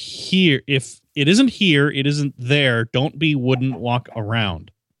isn't here, if it isn't here, it isn't there, don't be wouldn't walk around.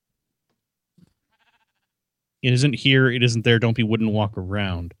 It isn't here, it isn't there, don't be wouldn't walk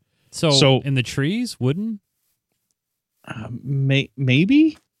around. So in the trees, wooden?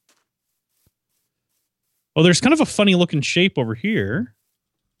 Maybe? Oh, there's kind of a funny looking shape over here.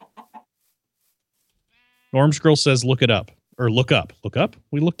 Norm's girl says look it up. Or look up. Look up?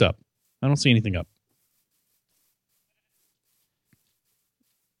 We looked up. I don't see anything up.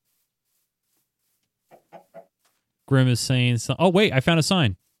 Grim is saying... Oh, wait, I found a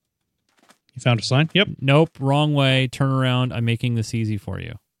sign. You found a sign? Yep. Nope, wrong way. Turn around. I'm making this easy for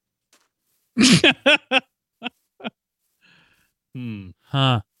you.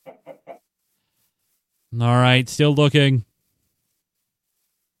 Huh. All right, still looking.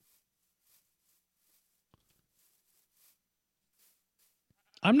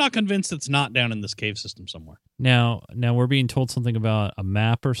 I'm not convinced it's not down in this cave system somewhere. Now we're being told something about a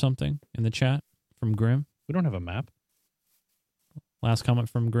map or something in the chat from Grim. We don't have a map. Last comment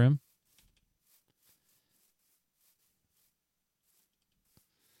from Grim.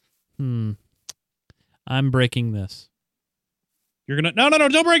 I'm breaking this. You're gonna no,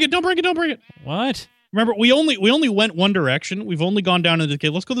 don't break it, don't break it. What? Remember, we only went one direction. We've only gone down into the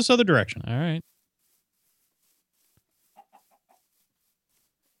cave. Let's go this other direction. All right.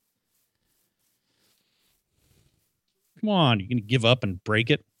 Come on, you gonna give up and break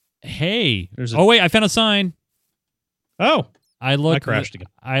it? Hey. There's a- Oh, wait, I found a sign. Oh, I crashed again.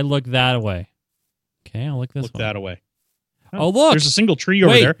 I look that way. Okay, I'll look this look way. that away. Oh, look. There's a single tree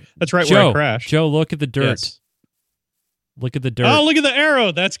over Wait, there. That's right Joe, where I crashed. Joe, look at the dirt. Yes. Look at the dirt. Oh, look at the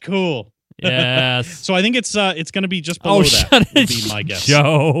arrow. That's cool. Yes. So I think it's going to be just below Oh, that. shut Would it, be my guess.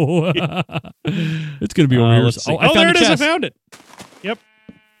 Joe. It's going to be over here. Let's see. I found there a it is. I chest. found it. Yep.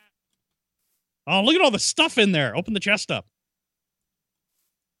 Oh, look at all the stuff in there. Open the chest up.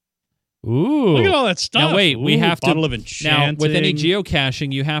 Ooh. Look at all that stuff. Now, wait, we Ooh, have to... bottle of Now, enchanting. with any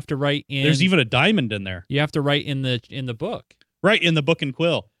geocaching, you have to write in... There's even a diamond in there. You have to write in the book. Right, in the book and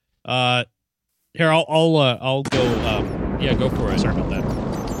quill. Here, I'll go... Yeah, go for it. Sorry about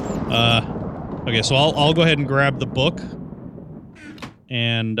that. Okay, so I'll go ahead and grab the book,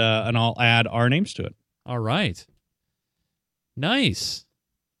 and I'll add our names to it. All right. Nice.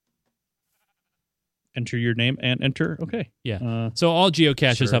 Enter your name and enter. Okay. Yeah. So all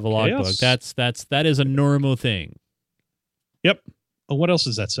geocaches Sir have a logbook. Chaos. That is a normal thing. Yep. Oh, what else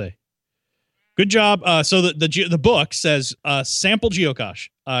does that say? Good job. So the book says sample geocache.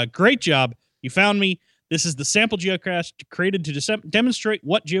 Great job. You found me. This is the sample geocache created to demonstrate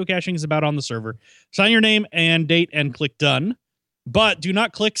what geocaching is about on the server. Sign your name and date and click done. But do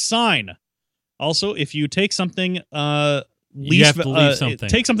not click sign. Also, if you take something, You have to leave something.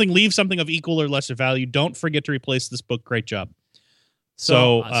 Take something, leave something of equal or lesser value. Don't forget to replace this book. Great job.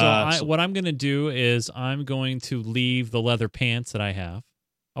 So what I'm going to do is I'm going to leave the leather pants that I have.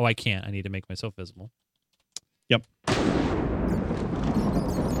 Oh, I can't. I need to make myself visible. Yep.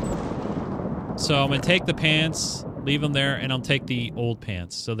 So I'm going to take the pants, leave them there, and I'll take the old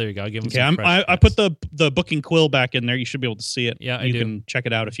pants. So there you go. I'll give them Okay, some fresh I pants. put the booking quill back in there. You should be able to see it. Yeah, I you do. can check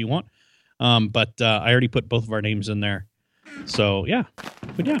it out if you want. But I already put both of our names in there. So yeah,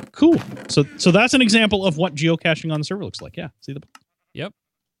 but yeah, cool. So that's an example of what geocaching on the server looks like. Yeah, see the. Yep.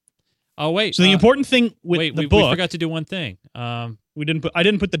 Oh wait. So the important thing with the we book, forgot to do one thing. I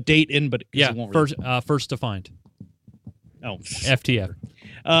didn't put the date in, but Yeah, it won't really, first to find. oh, FTF.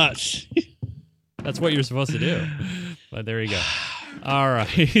 That's what you're supposed to do. But there you go. All right.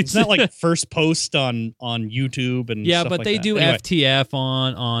 it's not like first post on YouTube and yeah, stuff but like they that. do Anyway. FTF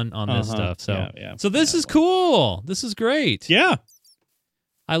on this stuff. So yeah. so this is cool. This is great. Yeah.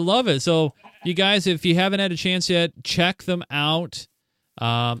 I love it. So you guys, if you haven't had a chance yet, check them out.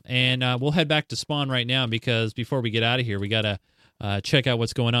 And we'll head back to Spawn right now because before we get out of here, we got to check out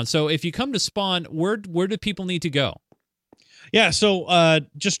what's going on. So if you come to Spawn, where do people need to go? Yeah, so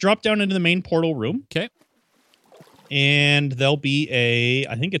just drop down into the main portal room. Okay. And there'll be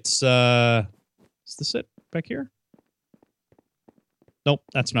I think it's, is this it back here? Nope,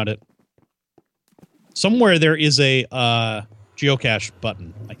 that's not it. Somewhere there is a geocache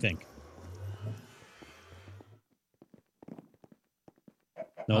button, I think.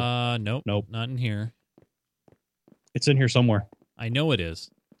 Nope. Nope. Not in here. It's in here somewhere. I know it is.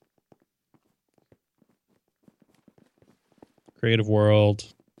 Creative World.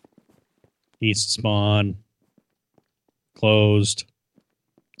 East Spawn. Closed.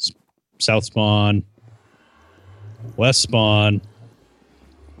 South Spawn. West Spawn.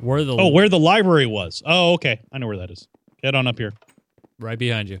 Where the where the library was. Oh, okay. I know where that is. Get on up here. right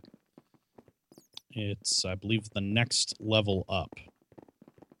behind you. It's, I believe, the next level up.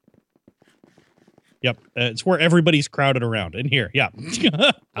 Yep, it's where everybody's crowded around in here. Yeah.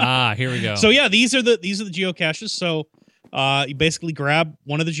 Here we go. So yeah, these are the geocaches. So you basically grab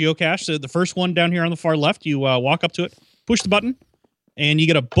one of the geocaches. So the first one down here on the far left, you walk up to it, push the button, and you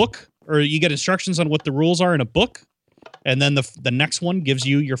get a book, or you get instructions on what the rules are in a book. And then the next one gives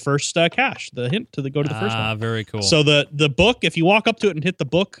you your first cache, the hint to go to the first one. Very cool. So the book, if you walk up to it and hit the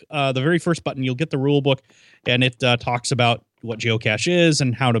book, the very first button, you'll get the rule book, and it talks about what geocache is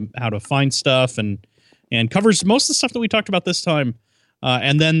and how to find stuff and covers most of the stuff that we talked about this time.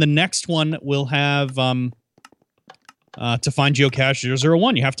 And then the next one will have to find geocache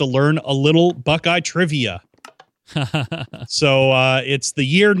 001, you have to learn a little Buckeye trivia. So it's the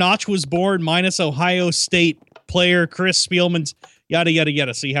year Notch was born minus Ohio State player Chris Spielman's yada yada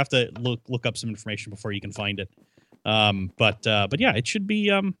yada. So you have to look up some information before you can find it. But yeah, it should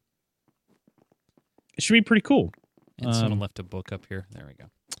be pretty cool. And someone left a book up here. There we go.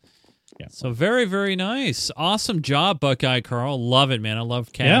 Yeah. So very, very nice. Awesome job, Buckeye Carl. Love it, man. I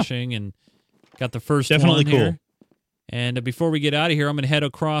love caching and got the first Definitely one here. And before we get out of here, I'm going to head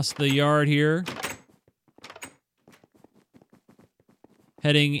across the yard here.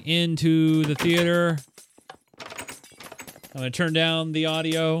 Heading into the theater. I'm going to turn down the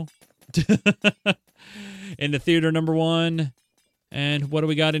audio into theater number 1. And what do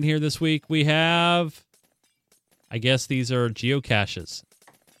we got in here this week? We have, I guess these are geocaches,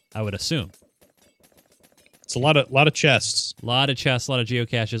 I would assume. It's a lot of chests. A lot of chests, a lot of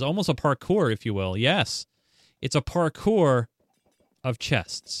geocaches. Almost a parkour, if you will. Yes. It's a parkour of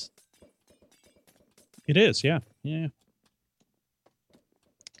chests. It is, yeah. Yeah.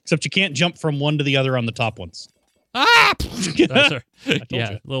 Except you can't jump from one to the other on the top ones. Ah! Yeah, you.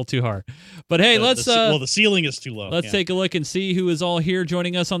 a little too hard. But hey, let's the ceiling is too low. Let's take a look and see who is all here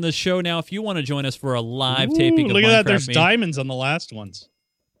joining us on this show. Now, if you want to join us for a live taping of look at that. There's Minecraft diamonds on the last ones.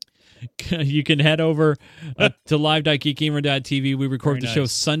 you can head over to live.geekgamer.tv. We record the show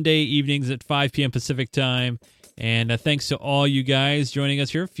Sunday evenings at 5 p.m. Pacific time. And thanks to all you guys joining us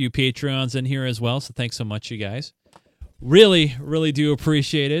here. A few Patreons in here as well. So thanks so much, you guys. Really, really do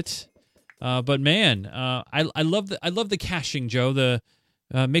appreciate it. But man, I love the caching, Joe.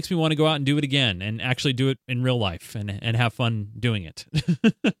 makes me want to go out and do it again and actually do it in real life and have fun doing it.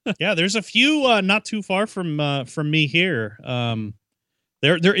 Yeah, there's a few not too far from me here.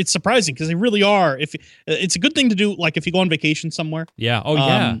 They're it's surprising because they really are. If it's a good thing to do, like if you go on vacation somewhere. Yeah. Oh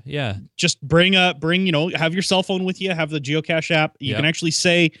yeah. Just bring have your cell phone with you. Have the geocache app. You can actually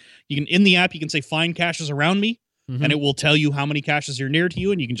say in the app you can say find caches around me, and it will tell you how many caches are near to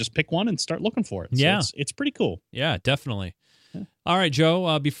you, and you can just pick one and start looking for it. So it's pretty cool. Yeah, definitely. Yeah. All right,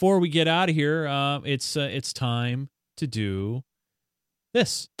 Joe. Before we get out of here, it's time to do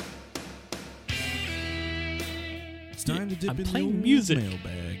this. It's time to dip I'm in playing the old music.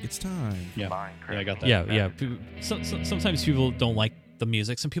 Mailbag. It's time. Yeah, I got that. Yeah. Sometimes people don't like the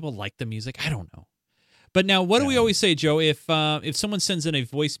music. Some people like the music. I don't know. But now, what do we always say, Joe? If someone sends in a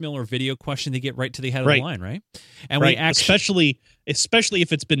voicemail or video question, they get right to the head of the line, right? And we actually, especially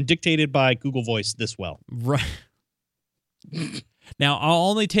if it's been dictated by Google Voice this well, right. Now, I'll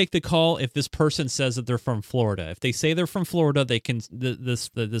only take the call if this person says that they're from Florida. If they say they're from Florida, they can this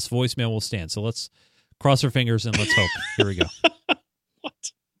voicemail will stand. So let's cross our fingers and let's hope. Here we go.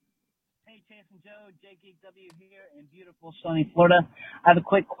 What? Hey, Chase and Joe, JGW here in beautiful sunny Florida. I have a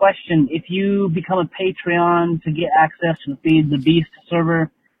quick question. If you become a Patreon to get access to the Feed the Beast server,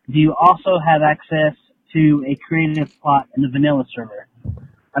 do you also have access to a creative plot in the vanilla server?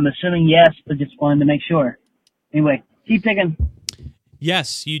 I'm assuming yes, but just wanted to make sure. Anyway, keep picking.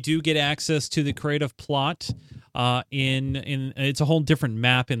 Yes, you do get access to the creative plot. In it's a whole different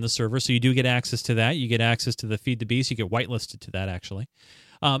map in the server, so you do get access to that. You get access to the Feed the Beast. You get whitelisted to that actually,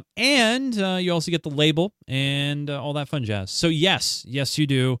 and you also get the label and all that fun jazz. So yes, you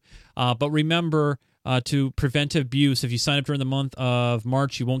do. But remember, to prevent abuse, if you sign up during the month of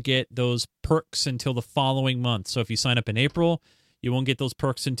March, you won't get those perks until the following month. So if you sign up in April, you won't get those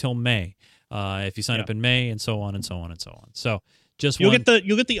perks until May. If you sign up in May, and so on and so on and so on. So. You'll get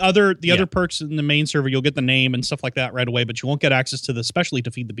the other perks in the main server. You'll get the name and stuff like that right away, but you won't get access to the especially to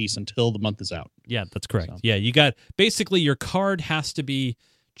Feed the Beast until the month is out. Yeah, that's correct. So. Yeah, you got basically your card has to be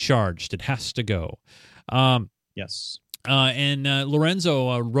charged. It has to go. Yes. And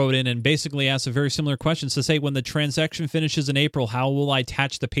Lorenzo wrote in and basically asked a very similar question. So say when the transaction finishes in April, how will I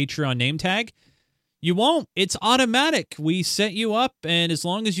attach the Patreon name tag? You won't. It's automatic. We set you up, and as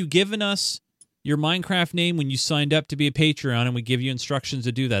long as you've given us your Minecraft name when you signed up to be a Patreon, and we give you instructions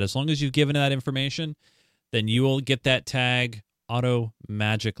to do that. As long as you've given that information, then you will get that tag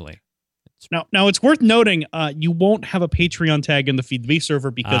auto-magically. Now it's worth noting you won't have a Patreon tag in the Feed the Beast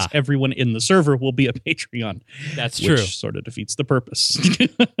server because everyone in the server will be a Patreon. That's true. Which sort of defeats the purpose.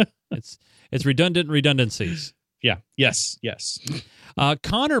 It's redundancies. Yeah. Yes.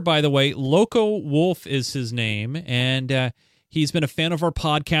 Connor, by the way, Loco Wolf is his name, and he's been a fan of our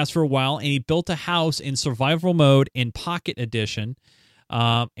podcast for a while, and he built a house in survival mode in Pocket Edition,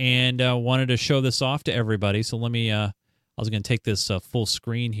 and wanted to show this off to everybody. So let me, I was going to take this full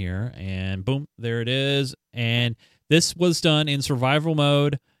screen here, and boom, there it is. And this was done in survival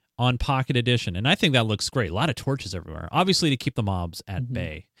mode on Pocket Edition, and I think that looks great. A lot of torches everywhere, obviously to keep the mobs at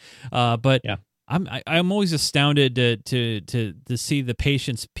bay. But yeah. I'm always astounded to see the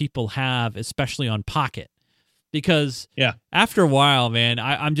patience people have, especially on Pocket. Because after a while, man,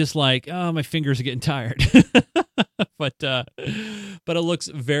 I'm just like, oh, my fingers are getting tired. but it looks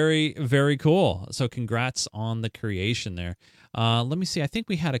very, very cool. So congrats on the creation there. Let me see. I think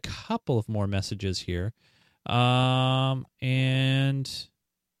we had a couple of more messages here. And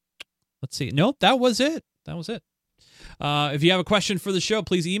let's see. Nope, that was it. If you have a question for the show,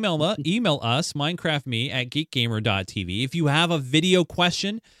 please email us, minecraftme@geekgamer.tv. If you have a video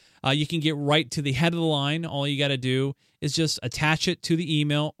question, you can get right to the head of the line. All you got to do is just attach it to the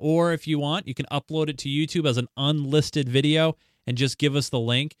email, or if you want, you can upload it to YouTube as an unlisted video and just give us the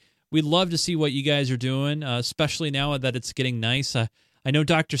link. We'd love to see what you guys are doing, especially now that it's getting nice. I know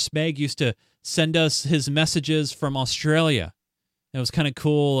Dr. Smeg used to send us his messages from Australia. It was kind of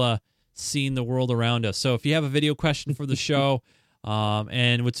cool seeing the world around us. So if you have a video question for the show,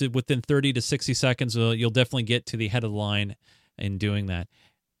 and within 30 to 60 seconds, you'll definitely get to the head of the line in doing that.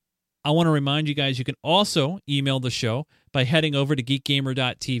 I want to remind you guys, you can also email the show by heading over to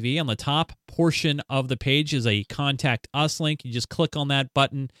geekgamer.tv. On the top portion of the page is a Contact Us link. You just click on that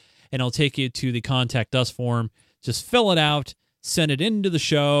button, and it'll take you to the Contact Us form. Just fill it out, send it into the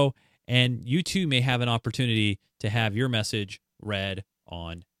show, and you too may have an opportunity to have your message read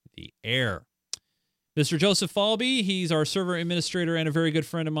on the air. Mr. Joseph Falby, he's our server administrator and a very good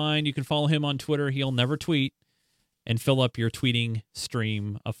friend of mine. You can follow him on Twitter. He'll never tweet and fill up your tweeting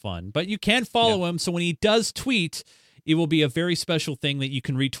stream of fun. But you can follow him, so when he does tweet, it will be a very special thing that you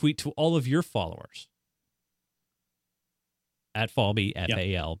can retweet to all of your followers. At Falby, Yeah.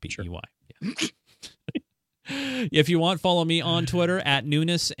 FALBEY. Yeah. If you want, follow me on Twitter at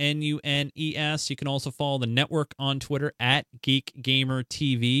Nunes, NUNES. You can also follow the network on Twitter at Geek Gamer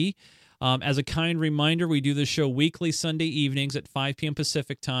TV. As a kind reminder, we do this show weekly Sunday evenings at 5 p.m.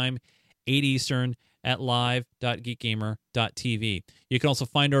 Pacific time, 8 Eastern at live.geekgamer.tv. You can also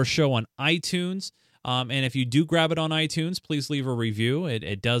find our show on iTunes. And if you do grab it on iTunes, please leave a review.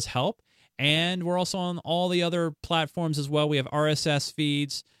 It does help. And we're also on all the other platforms as well. We have RSS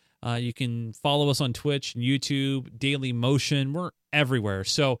feeds. You can follow us on Twitch, YouTube, Daily Motion. We're everywhere.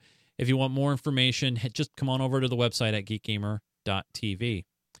 So if you want more information, just come on over to the website at geekgamer.tv.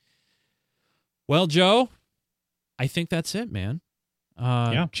 Well, Joe, I think that's it, man.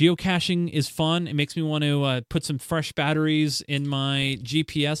 Geocaching is fun. It makes me want to put some fresh batteries in my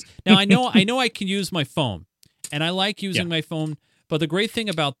GPS. Now, I know I can use my phone, and I like using my phone. But the great thing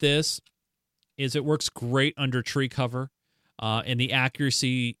about this is it works great under tree cover, and the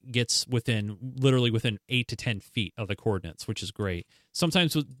accuracy gets literally within 8 to 10 feet of the coordinates, which is great.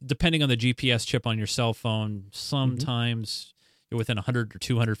 Sometimes, depending on the GPS chip on your cell phone, sometimes you're within 100 or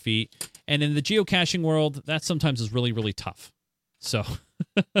 200 feet. And in the geocaching world, that sometimes is really, really tough. So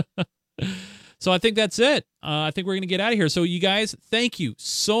I think that's it. I think we're going to get out of here. So you guys, thank you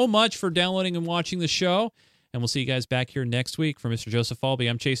so much for downloading and watching the show. And we'll see you guys back here next week. For Mr. Joseph Falby,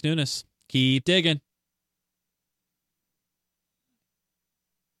 I'm Chase Nunes. Keep digging.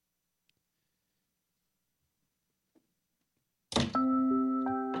 There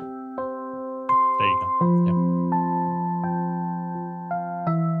you go. Yep.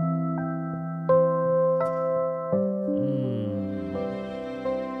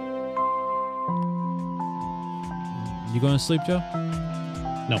 You going to sleep, Joe?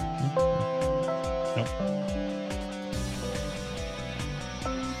 No. Nope.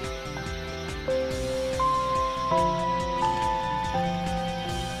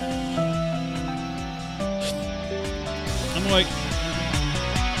 I'm like,